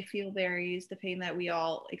pain that they feel varies. The pain that we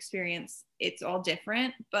all experience, it's all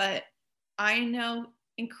different. But I know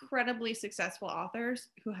incredibly successful authors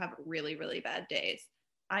who have really, really bad days.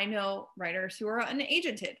 I know writers who are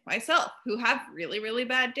unagented, myself, who have really, really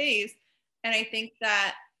bad days. And I think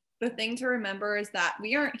that the thing to remember is that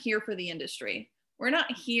we aren't here for the industry. We're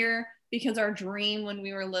not here because our dream when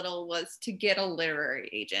we were little was to get a literary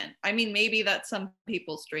agent. I mean, maybe that's some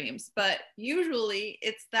people's dreams, but usually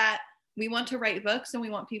it's that we want to write books and we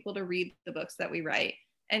want people to read the books that we write.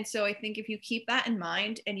 And so I think if you keep that in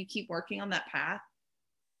mind and you keep working on that path,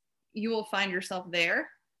 you will find yourself there.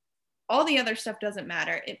 All the other stuff doesn't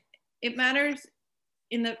matter. It matters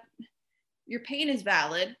your pain is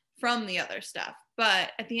valid from the other stuff.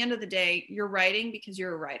 But at the end of the day, you're writing because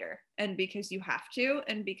you're a writer, and because you have to,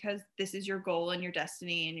 and because this is your goal and your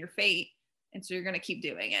destiny and your fate. And so you're going to keep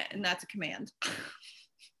doing it. And that's a command.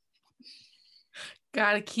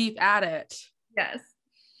 Gotta keep at it. Yes.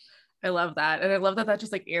 I love that. And I love that that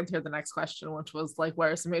just like answered the next question, which was like,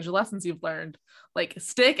 what are some major lessons you've learned? Like,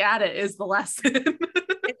 stick at it is the lesson.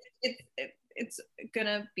 It's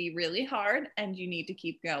gonna be really hard, and you need to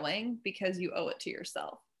keep going because you owe it to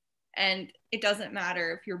yourself. And it doesn't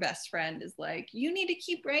matter if your best friend is like, you need to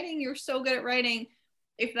keep writing, you're so good at writing.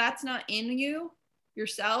 If that's not in you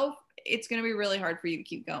yourself, it's gonna be really hard for you to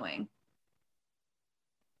keep going.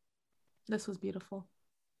 This was beautiful.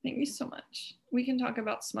 Thank you so much. We can talk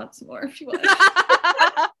about smut some more if you want.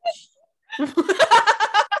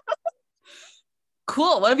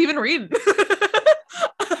 Cool. What have you been reading?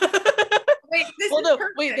 Wait,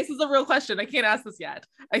 this is a real question. I can't ask this yet.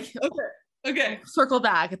 Okay. Circle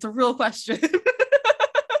back. It's a real question.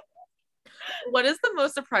 What is the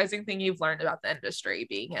most surprising thing you've learned about the industry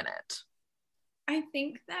being in it? I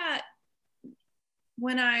think that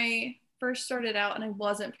when I first started out and I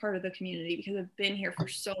wasn't part of the community, because I've been here for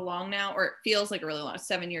so long now, or it feels like a really long,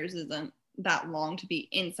 7 years isn't that long to be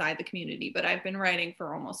inside the community, but I've been writing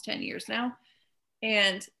for almost 10 years now.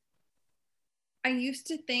 And I used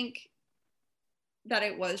to think that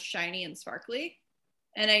it was shiny and sparkly.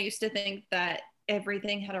 And I used to think that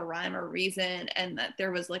everything had a rhyme or reason, and that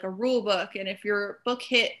there was like a rule book. And if your book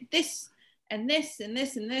hit this and this and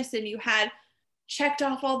this and this, and you had checked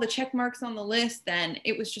off all the check marks on the list, then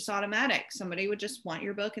it was just automatic. Somebody would just want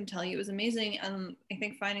your book and tell you it was amazing. And I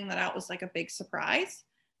think finding that out was like a big surprise,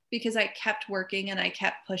 because I kept working and I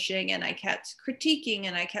kept pushing and I kept critiquing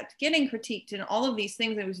and I kept getting critiqued and all of these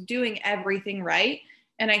things. I was doing everything right,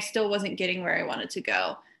 and I still wasn't getting where I wanted to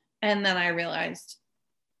go. And then I realized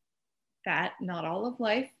that not all of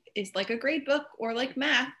life is like a grade book or like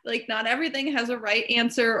math. Like not everything has a right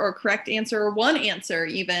answer or correct answer or one answer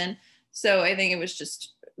even. So I think it was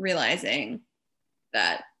just realizing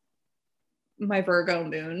that my Virgo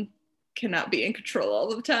moon cannot be in control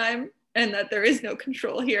all the time, and that there is no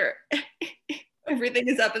control here. Everything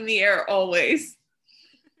is up in the air always.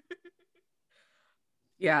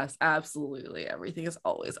 Yes, absolutely. Everything is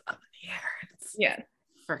always up in the air. It's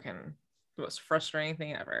freaking the most frustrating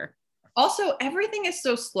thing ever. Also, everything is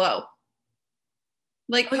so slow.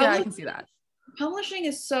 Like, yeah, I can see that. Publishing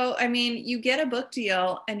is so, I mean, you get a book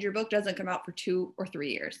deal and your book doesn't come out for 2 or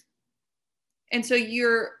 3 years. And so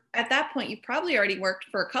you're at that point, you've probably already worked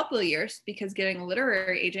for a couple of years, because getting a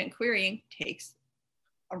literary agent querying takes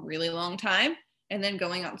a really long time. And then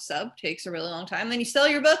going on sub takes a really long time. Then you sell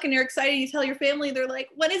your book and you're excited. You tell your family, they're like,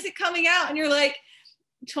 when is it coming out? And you're like,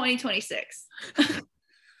 2026.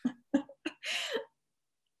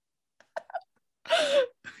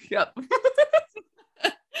 Yep.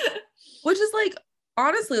 Which is like,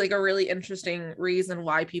 honestly, like a really interesting reason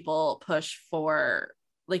why people push for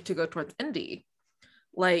like to go towards indie.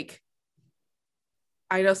 Like,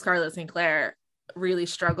 I know Scarlett St. Clair really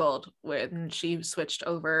struggled when she switched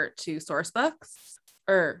over to Sourcebooks,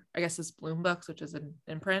 or I guess it's Bloom Books, which is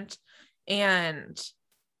in print. And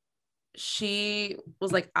she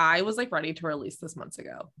was like, I was like ready to release this months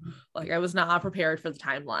ago. Like I was not prepared for the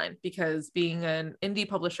timeline, because being an indie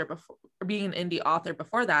publisher before, or being an indie author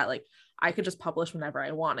before that, like I could just publish whenever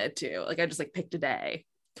I wanted to. Like I just like picked a day.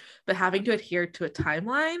 But having to adhere to a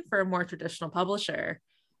timeline for a more traditional publisher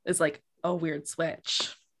is like a weird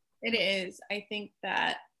switch. It is. I think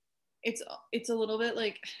that it's a little bit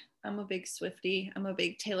like, I'm a big Swiftie. I'm a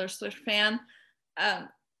big Taylor Swift fan.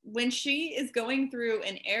 When she is going through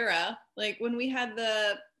an era, like when we had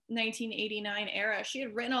the 1989 era, she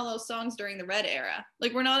had written all those songs during the Red era.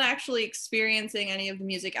 Like we're not actually experiencing any of the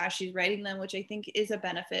music as she's writing them, which I think is a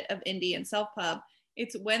benefit of indie and self-pub.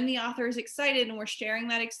 It's when the author is excited and we're sharing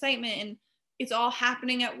that excitement and it's all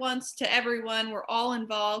happening at once to everyone. We're all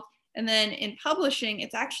involved. And then in publishing,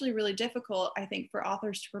 it's actually really difficult, I think, for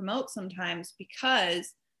authors to promote sometimes,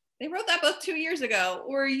 because they wrote that book 2 years ago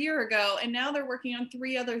or a year ago, and now they're working on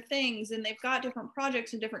 3 other things, and they've got different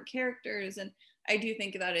projects and different characters. And I do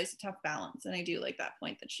think that is a tough balance. And I do like that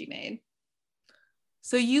point that she made.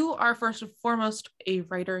 So you are first and foremost a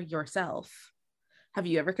writer yourself. Have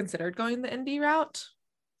you ever considered going the indie route?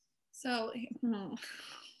 So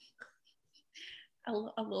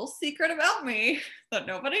a little secret about me that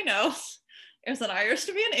nobody knows is that I used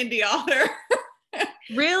to be an indie author.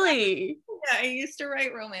 Really? Yeah, I used to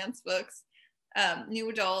write romance books, new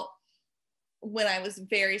adult, when I was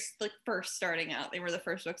very like first starting out. They were the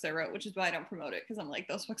first books I wrote, which is why I don't promote it, because I'm like,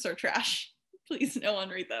 those books are trash. Please, no one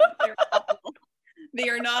read them. They're awful. They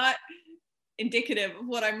are not indicative of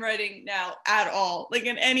what I'm writing now at all, like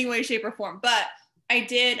in any way, shape, or form. But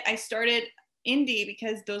I started indie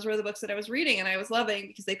because those were the books that I was reading and I was loving,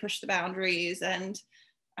 because they pushed the boundaries, and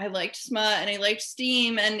I liked smut and I liked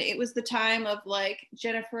steam. And it was the time of like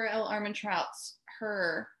Jennifer L. Armentrout's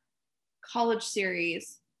Her college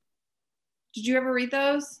series. Did you ever read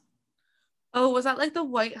those? Oh, was that like the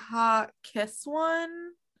White Hot Kiss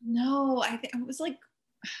one? No, I think it was like,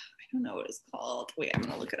 I don't know what it's called. Wait, I'm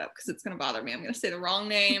gonna look it up because it's gonna bother me. I'm gonna say the wrong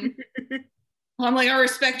name. I'm like, I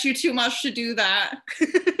respect you too much to do that.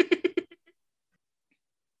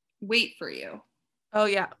 Wait for You. Oh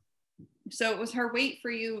yeah. So it was her Wait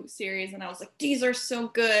for You series, and I was like, these are so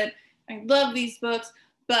good. I love these books,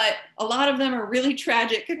 but a lot of them are really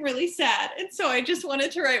tragic and really sad. And so I just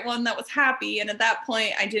wanted to write one that was happy. And at that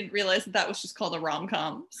point, I didn't realize that was just called a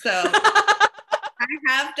rom-com. So I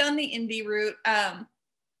have done the indie route.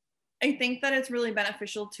 I think that it's really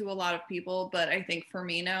beneficial to a lot of people, but I think for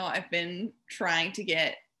me now, I've been trying to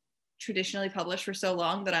get traditionally published for so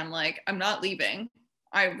long that I'm like, I'm not leaving.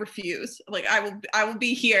 I refuse. Like, I will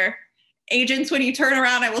be here. Agents, when you turn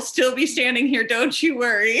around, I will still be standing here. Don't you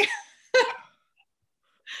worry.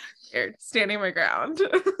 You're standing my ground.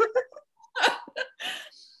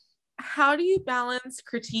 How do you balance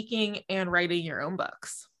critiquing and writing your own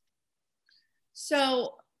books?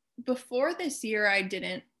 So before this year, I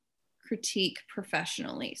didn't critique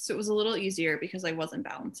professionally. So it was a little easier because I wasn't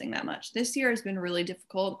balancing that much. This year has been really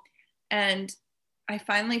difficult. And I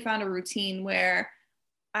finally found a routine where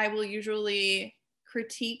I will usually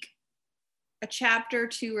critique a chapter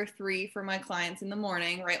 2 or 3 for my clients in the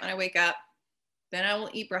morning, right when I wake up. Then I will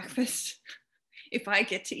eat breakfast if I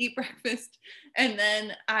get to eat breakfast. And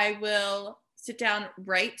then I will sit down,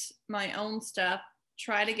 write my own stuff,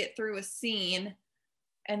 try to get through a scene.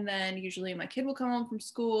 And then usually my kid will come home from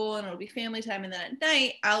school and it'll be family time. And then at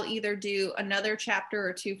night, I'll either do another chapter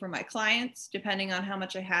or 2 for my clients, depending on how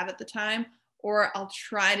much I have at the time, or I'll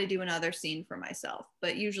try to do another scene for myself.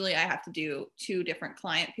 But usually I have to do 2 different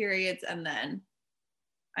client periods, and then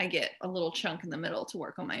I get a little chunk in the middle to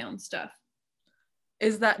work on my own stuff.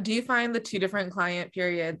 Do you find the 2 different client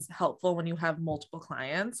periods helpful when you have multiple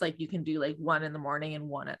clients? Like you can do like 1 in the morning and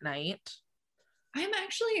 1 at night? I'm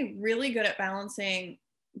actually really good at balancing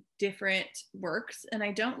different works, and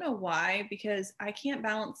I don't know why, because I can't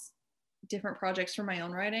balance different projects for my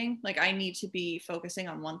own writing. Like I need to be focusing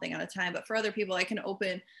on one thing at a time, but for other people I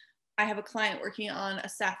have a client working on a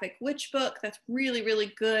sapphic witch book that's really,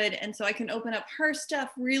 really good, and so I can open up her stuff,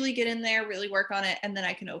 really get in there, really work on it, and then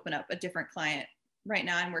I can open up a different client. Right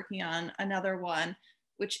now I'm working on another one,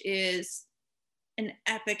 which is an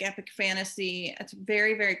epic fantasy. It's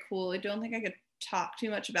very, very cool. I don't think I could talk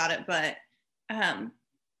too much about it, but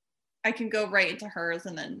I can go right into hers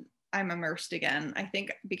and then I'm immersed again. I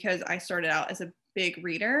think because I started out as a big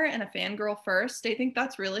reader and a fangirl first, I think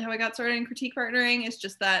that's really how I got started in critique partnering. It's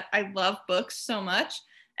just that I love books so much.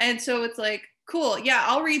 And so it's like, cool, yeah,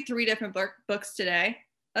 I'll read 3 different books today.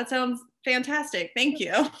 That sounds fantastic. Thank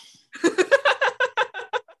you.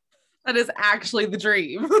 That is actually the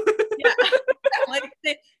dream. Yeah. Like,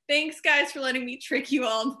 thanks guys for letting me trick you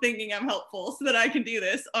all into thinking I'm helpful so that I can do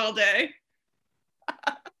this all day.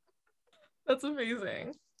 That's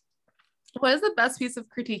amazing. What is the best piece of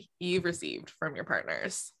critique you've received from your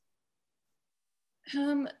partners?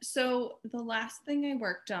 So the last thing I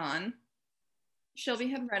worked on, Shelby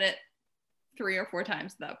had read it 3 or 4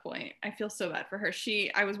 times at that point. I feel so bad for her.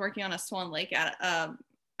 I was working on a Swan Lake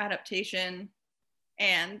adaptation,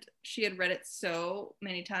 and she had read it so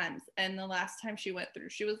many times. And the last time she went through,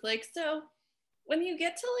 she was like, so when you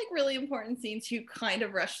get to like really important scenes, you kind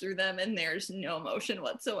of rush through them and there's no emotion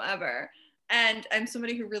whatsoever. And I'm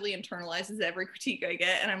somebody who really internalizes every critique I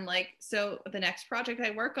get. And I'm like, so the next project I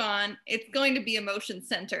work on, it's going to be emotion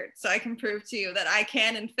centered. So I can prove to you that I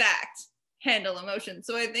can, in fact, handle emotion.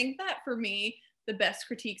 So I think that for me, the best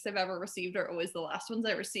critiques I've ever received are always the last ones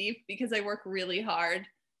I received, because I work really hard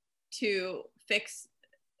to fix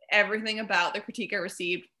everything about the critique I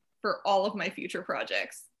received for all of my future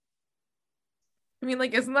projects. I mean,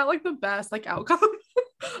 like, isn't that like the best like outcome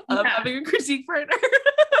of having a critique partner?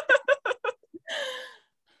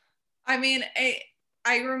 I mean,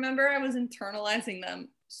 I remember I was internalizing them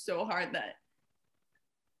so hard that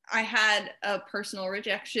I had a personal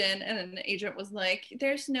rejection, and an agent was like,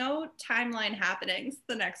 there's no timeline happening.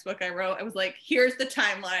 The next book I wrote, I was like, here's the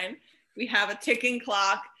timeline. We have a ticking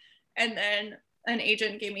clock. And then an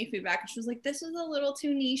agent gave me feedback and she was like, this is a little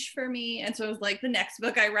too niche for me. And so I was like, the next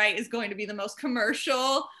book I write is going to be the most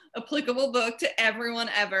commercial, applicable book to everyone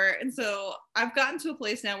ever. And so I've gotten to a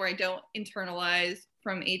place now where I don't internalize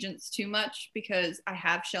from agents too much, because I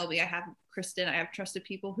have Shelby, I have Kristen, I have trusted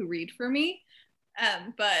people who read for me.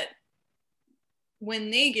 But when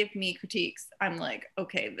they give me critiques, I'm like,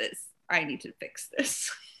 okay, I need to fix this.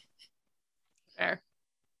 Fair.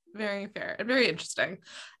 Very fair and very interesting.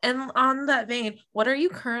 And on that vein, what are you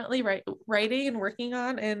currently writing and working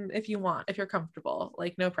on? And if you're comfortable,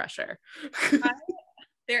 like no pressure.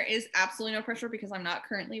 There is absolutely no pressure, because I'm not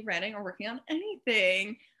currently writing or working on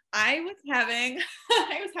anything. I was having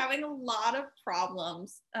a lot of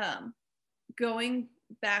problems going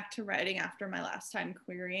back to writing after my last time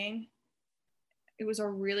querying. It was a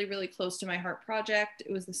really, really close to my heart project.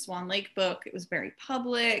 It was the Swan Lake book. It was very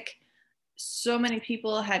public. So many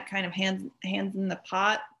people had kind of hands in the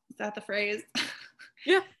pot. Is that the phrase?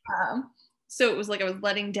 Yeah. So it was like I was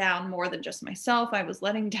letting down more than just myself. I was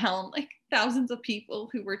letting down like thousands of people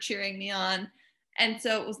who were cheering me on. And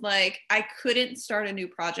so it was like I couldn't start a new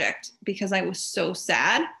project because I was so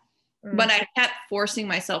sad, but I kept forcing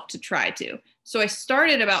myself to try to. So I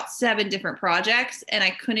started about 7 different projects and I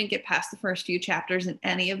couldn't get past the first few chapters in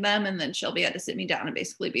any of them. And then Shelby had to sit me down and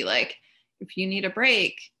basically be like, if you need a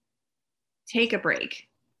break, take a break.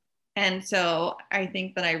 And so I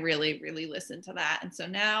think that I really, really listened to that. And so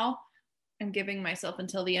now I'm giving myself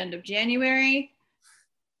until the end of January,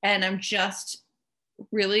 and I'm just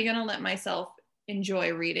really going to let myself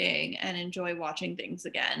enjoy reading and enjoy watching things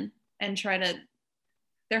again, and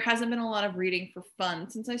there hasn't been a lot of reading for fun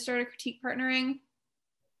since I started critique partnering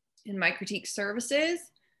in my critique services,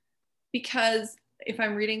 because if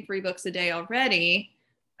I'm reading 3 books a day already,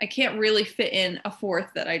 I can't really fit in a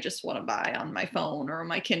 4th that I just want to buy on my phone or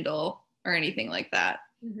my Kindle or anything like that.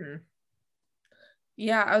 Mm-hmm.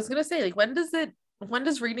 Yeah, I was gonna say, like, when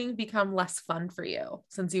does reading become less fun for you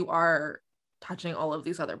since you are touching all of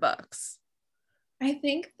these other books? I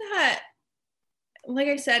think that, like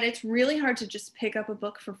I said, it's really hard to just pick up a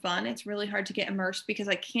book for fun. It's really hard to get immersed because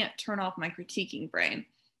I can't turn off my critiquing brain.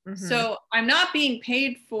 Mm-hmm. So I'm not being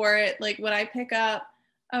paid for it. Like when I pick up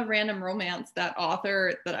a random romance, that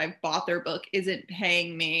author that I've bought their book isn't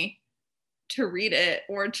paying me to read it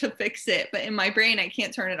or to fix it. But in my brain, I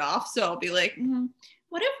can't turn it off. So I'll be like,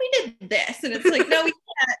 what if we did this? And it's like, no, we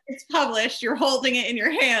can't. It's published. You're holding it in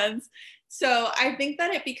your hands. So I think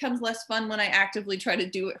that it becomes less fun when I actively try to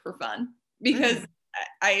do it for fun, because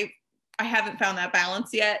I haven't found that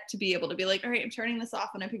balance yet to be able to be like, all right, I'm turning this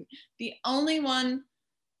off. And I pick the only one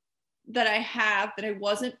that I have that I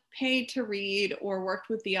wasn't paid to read or worked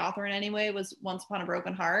with the author in any way was Once Upon a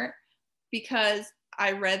Broken Heart, because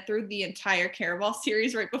I read through the entire Caraval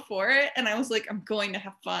series right before it. And I was like, I'm going to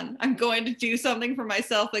have fun. I'm going to do something for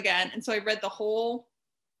myself again. And so I read the whole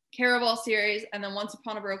Caraval series and then Once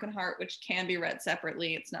Upon a Broken Heart, which can be read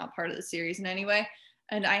separately. It's not part of the series in any way.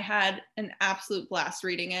 And I had an absolute blast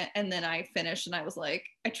reading it. And then I finished and I was like,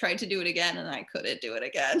 I tried to do it again and I couldn't do it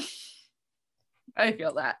again. I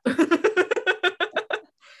feel that.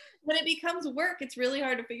 When it becomes work, it's really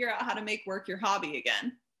hard to figure out how to make work your hobby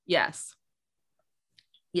again. Yes,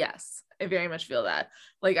 I very much feel that.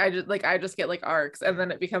 Like I just get like arcs and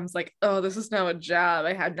then it becomes like, oh, this is now a job.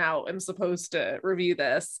 I'm supposed to review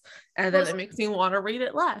this, and then it makes me want to read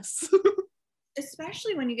it less.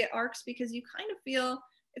 Especially when you get arcs, because you kind of feel,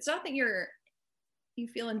 it's not that you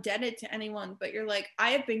feel indebted to anyone, but you're like,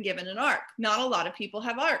 I have been given an arc. Not a lot of people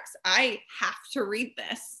have arcs. I have to read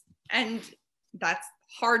this. And that's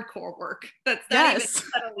hardcore work. That's not even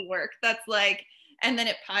subtly work. That's like, and then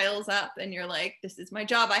it piles up and you're like, this is my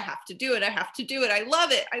job. I have to do it. I have to do it. I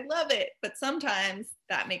love it. I love it. But sometimes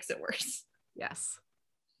that makes it worse. Yes.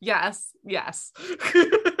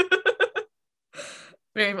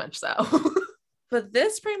 Very much so. But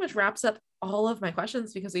this pretty much wraps up all of my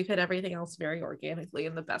questions because we've hit everything else very organically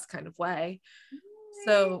in the best kind of way.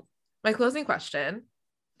 So my closing question,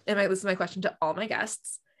 this is my question to all my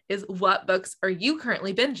guests, is what books are you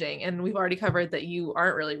currently binging? And we've already covered that you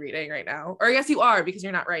aren't really reading right now. Or I guess you are because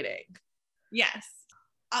you're not writing. Yes.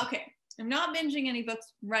 Okay. I'm not binging any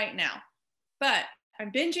books right now, but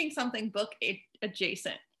I'm binging something book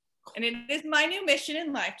adjacent. And it is my new mission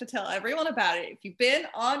in life to tell everyone about it. If you've been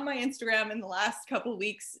on my Instagram in the last couple of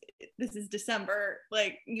weeks, this is December,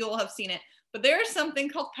 like you'll have seen it. But there is something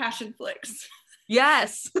called Passion Flicks.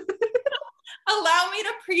 Yes. Allow me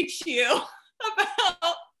to preach to you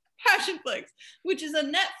about Passion Flicks, which is a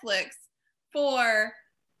Netflix for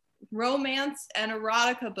romance and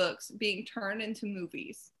erotica books being turned into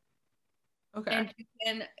movies. Okay. And you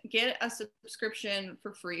can get a subscription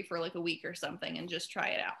for free for like a week or something and just try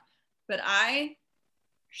it out. But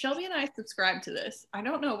Shelby and I subscribed to this. I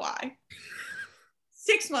don't know why.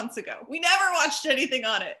 6 months ago. We never watched anything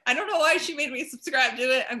on it. I don't know why she made me subscribe to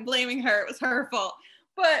it. I'm blaming her. It was her fault.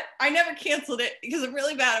 But I never canceled it because I'm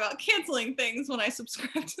really bad about canceling things when I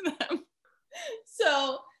subscribe to them.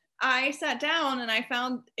 So I sat down and I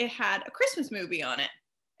found it had a Christmas movie on it.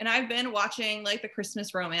 And I've been watching like the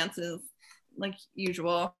Christmas romances like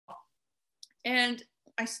usual. And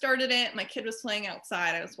I started it. My kid was playing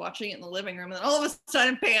outside. I was watching it in the living room. And then all of a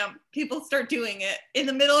sudden, bam, people start doing it in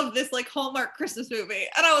the middle of this like Hallmark Christmas movie.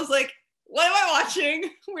 And I was like, what am I watching?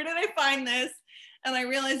 Where did I find this? And I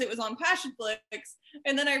realized it was on Passion Flicks.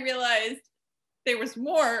 And then I realized there was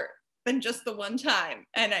more than just the one time.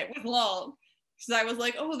 And it was long. Because I was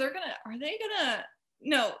like, oh,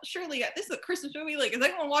 no, surely this is a Christmas movie. Like, is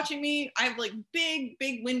anyone watching me? I have like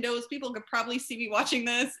big windows. People could probably see me watching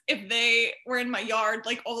this if they were in my yard,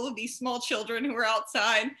 like all of these small children who were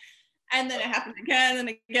outside. And then it happened again and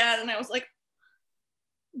again. And I was like,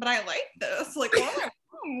 but I like this. Like,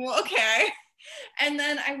 okay. And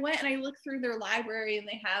then I went and I looked through their library and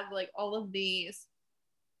they have like all of these.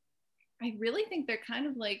 I really think they're kind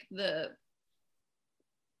of like the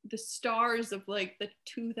stars of like the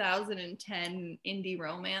 2010 indie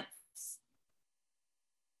romance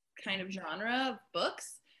kind of genre of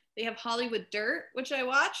books. They have Hollywood Dirt, which I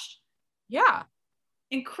watched. Yeah.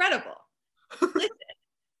 Incredible. Listen,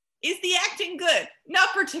 is the acting good?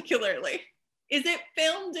 Not particularly. Is it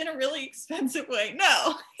filmed in a really expensive way?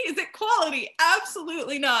 No. Is it quality?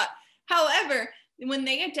 Absolutely not. However, when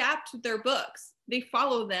they adapt their books, they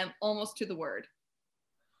follow them almost to the word.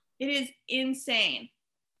 It is insane.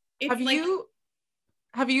 Have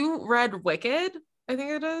you read Wicked? I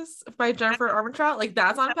think it is, by Jennifer Armentrout. Like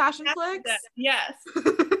that's on Passionflix. Yes.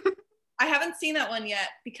 I haven't seen that one yet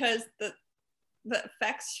because the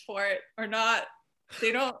effects for it are not,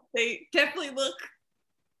 they definitely look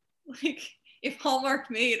like if Hallmark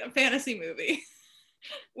made a fantasy movie.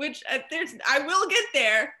 Which I will get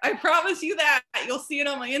there. I promise you that. You'll see it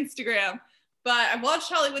on my Instagram. But I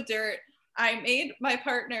watched Hollywood Dirt. I made my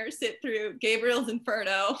partner sit through Gabriel's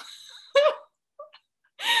Inferno.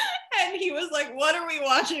 And he was like, what are we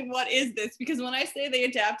watching? What is this? Because when I say they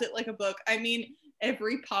adapt it like a book, I mean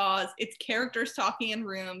every pause. It's characters talking in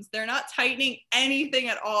rooms. They're not tightening anything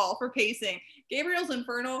at all for pacing. Gabriel's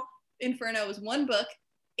Inferno is one book.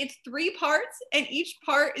 It's 3 parts, and each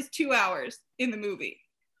part is 2 hours in the movie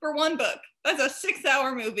for one book. That's a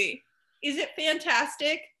 6-hour movie. Is it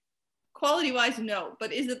fantastic? Quality-wise, no.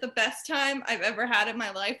 But is it the best time I've ever had in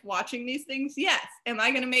my life watching these things? Yes. Am I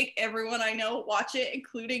going to make everyone I know watch it,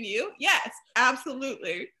 including you? Yes,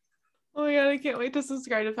 absolutely. Oh my God, I can't wait to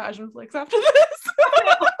subscribe to Passionflix after this.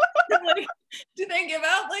 Like, do they give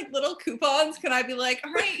out like little coupons? Can I be like,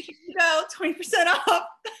 all right, here you go, 20% off?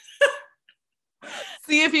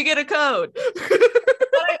 See if you get a code.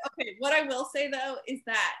 What I will say though is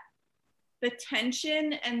that the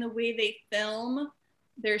tension and the way they film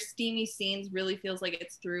their steamy scenes really feels like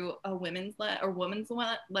it's through a woman's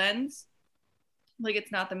lens. Like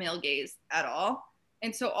it's not the male gaze at all.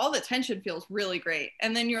 And so all the tension feels really great.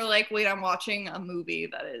 And then you're like, wait, I'm watching a movie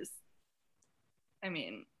that is, I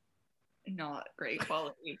mean, not great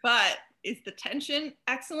quality, but is the tension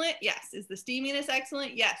excellent? Yes. Is the steaminess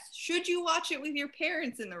excellent? Yes. Should you watch it with your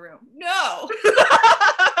parents in the room? No.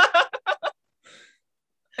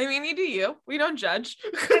 I mean, you do you. We don't judge.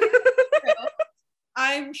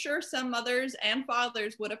 I'm sure some mothers and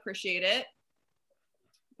fathers would appreciate it,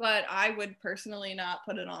 but I would personally not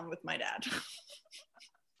put it on with my dad.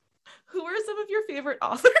 Who are some of your favorite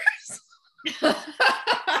authors?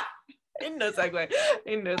 No segue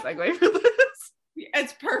for this.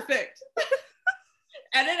 It's perfect.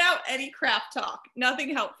 Edit out any crap talk.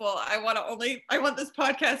 Nothing helpful. I want this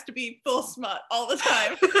podcast to be full smut all the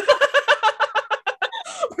time.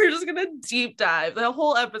 We're just gonna deep dive. The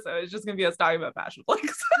whole episode is just gonna be us talking about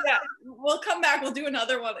Passionflix. Yeah, we'll come back. We'll do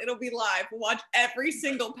another one. It'll be live. We'll watch every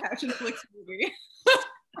single Passionflix movie.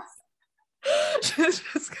 Just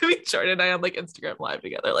gonna be Jordan and I on like Instagram live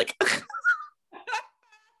together, like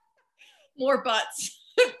more butts.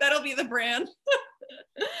 That'll be the brand.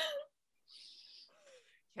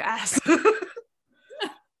 Yes.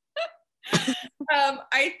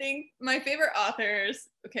 I think my favorite authors.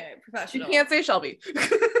 Okay, professional. You can't say Shelby.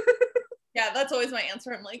 Yeah, that's always my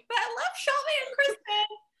answer. I'm like, but I love Shelby and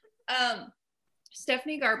Kristen.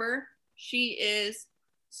 Stephanie Garber. She is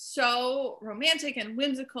so romantic and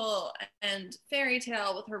whimsical and fairy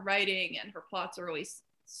tale with her writing, and her plots are always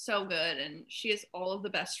so good, and she has all of the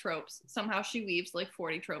best tropes. Somehow she weaves like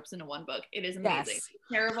 40 tropes into one book. It is amazing.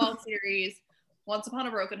 Yes. Caraval series, Once Upon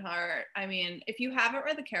a Broken Heart. I mean, if you haven't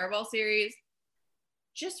read the Caraval series,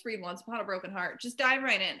 just read Once Upon a Broken Heart. Just dive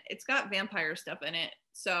right in. It's got vampire stuff in it,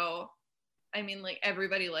 so I mean, like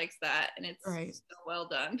everybody likes that, and it's right. So well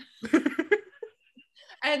done.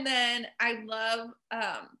 And then I love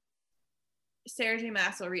Sarah J.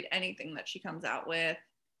 Maas. I'll read anything that she comes out with.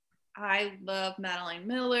 I love Madeline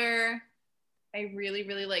Miller. I really,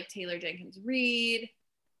 really like Taylor Jenkins Reid,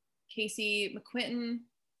 Casey McQuinton.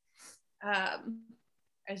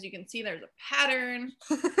 As you can see, there's a pattern.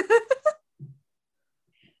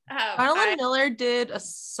 Madeline Miller did a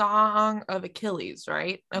Song of Achilles,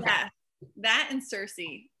 right? Okay. Yeah, that and Circe.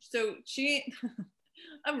 So she...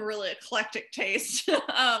 I have a really eclectic taste.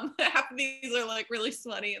 Half of these are like really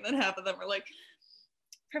smutty, and then half of them are like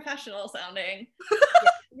professional sounding.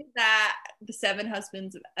 That The Seven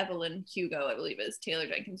Husbands of Evelyn Hugo, I believe, is Taylor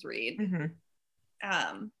Jenkins Reid.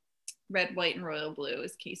 Mm-hmm. Red, White, and Royal Blue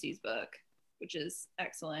is Casey's book, which is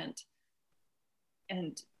excellent,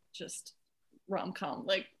 and just rom-com,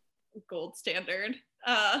 like gold standard.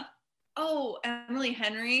 Emily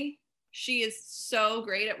Henry. She is so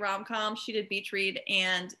great at rom-com. She did Beach Read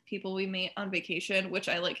and People We Meet on Vacation, which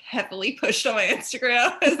I like heavily pushed on my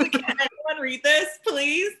Instagram. I was like, can anyone read this,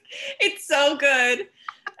 please? It's so good.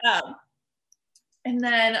 And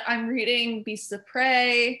then I'm reading Beasts of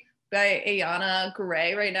Prey by Ayana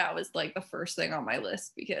Gray right now is like the first thing on my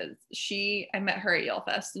list, because I met her at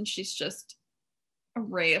Yellfest, and she's just a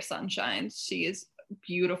ray of sunshine. She is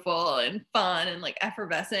beautiful and fun and like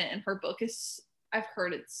effervescent, and her book is, I've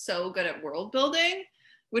heard it's so good at world building,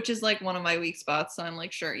 which is like one of my weak spots. So I'm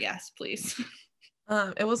like, sure, yes, please.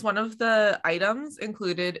 It was one of the items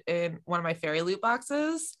included in one of my fairy loot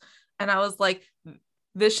boxes. And I was like,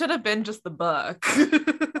 This should have been just the book.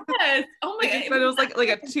 Yes. Oh my Like, God. but it was like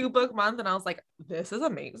a 2-book month, and I was like, this is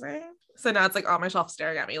amazing. So now it's like on my shelf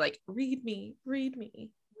staring at me, like, read me. We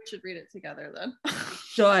should read it together then.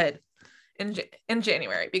 Should in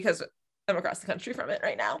January, because I'm across the country from it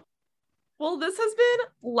right now. Well, this has been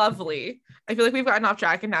lovely. I feel like we've gotten off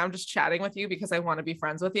track, and now I'm just chatting with you because I want to be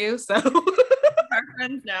friends with you. So Our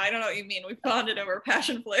friends now. I don't know what you mean. We've bonded over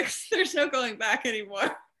passion flicks. There's no going back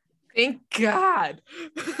anymore. thank God.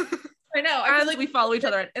 I know. I And feel like we follow each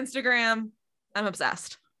other on Instagram. I'm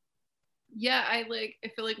obsessed. yeah, I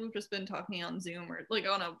feel like we've just been talking on Zoom or like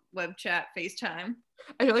on a web chat, FaceTime.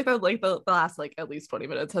 I feel like the last like at least 20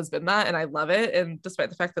 minutes has been that, and I love it. And despite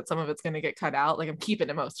the fact that some of it's going to get cut out, like I'm keeping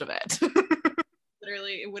it most of it.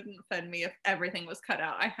 Literally, it wouldn't offend me if everything was cut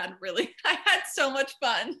out. I had so much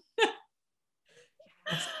fun.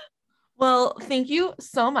 Well, thank you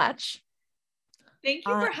so much. Thank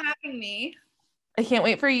you for having me. I can't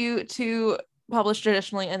wait for you to publish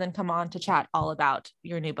traditionally and then come on to chat all about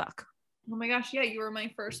your new book. Oh my gosh, yeah, you were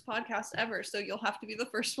my first podcast ever, so you'll have to be the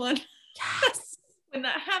first one. Yes. When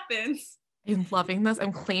that happens. I'm loving this.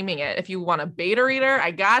 I'm claiming it. If you want a beta reader,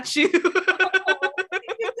 I got you. Oh, thank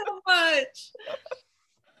you so much.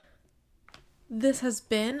 This has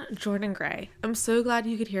been Jordan Gray. I'm so glad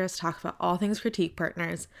you could hear us talk about all things Critique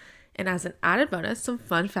Partners, and as an added bonus, some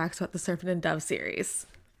fun facts about the Serpent and Dove series.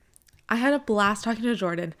 I had a blast talking to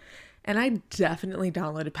Jordan, and I definitely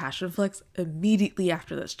downloaded Passionflix immediately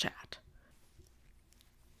after this chat.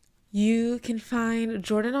 You can find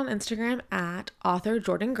Jordan on Instagram at author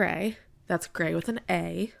Jordan Gray. That's Gray with an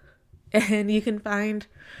A. And you can find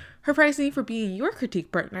her pricing for being your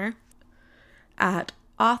critique partner at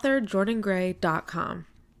authorjordangray.com.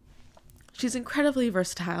 She's incredibly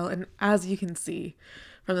versatile, and as you can see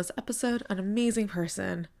from this episode, an amazing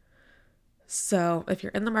person. So if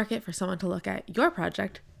you're in the market for someone to look at your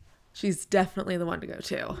project, she's definitely the one to go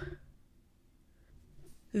to.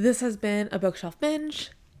 This has been a Bookshelf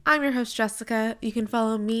Binge. I'm your host, Jessica. You can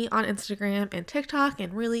follow me on Instagram and TikTok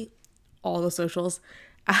and really all the socials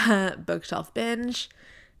at Bookshelf Binge.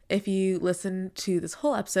 If you listen to this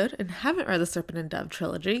whole episode and haven't read the Serpent and Dove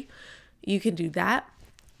trilogy, you can do that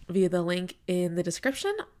via the link in the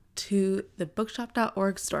description to the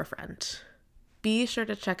bookshop.org storefront. Be sure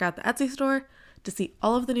to check out the Etsy store to see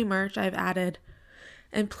all of the new merch I've added.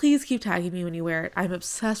 And please keep tagging me when you wear it. I'm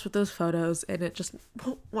obsessed with those photos and it just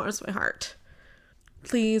warms my heart.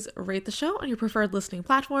 Please rate the show on your preferred listening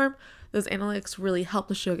platform. Those analytics really help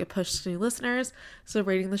the show get pushed to new listeners, so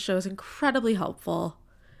rating the show is incredibly helpful.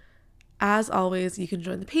 As always, you can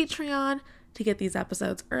join the Patreon to get these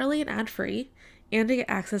episodes early and ad-free, and to get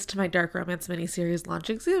access to my dark romance miniseries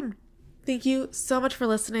launching soon. Thank you so much for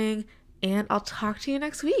listening, and I'll talk to you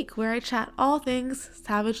next week where I chat all things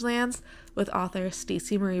Savage Lands with author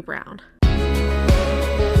Stacey Marie Brown.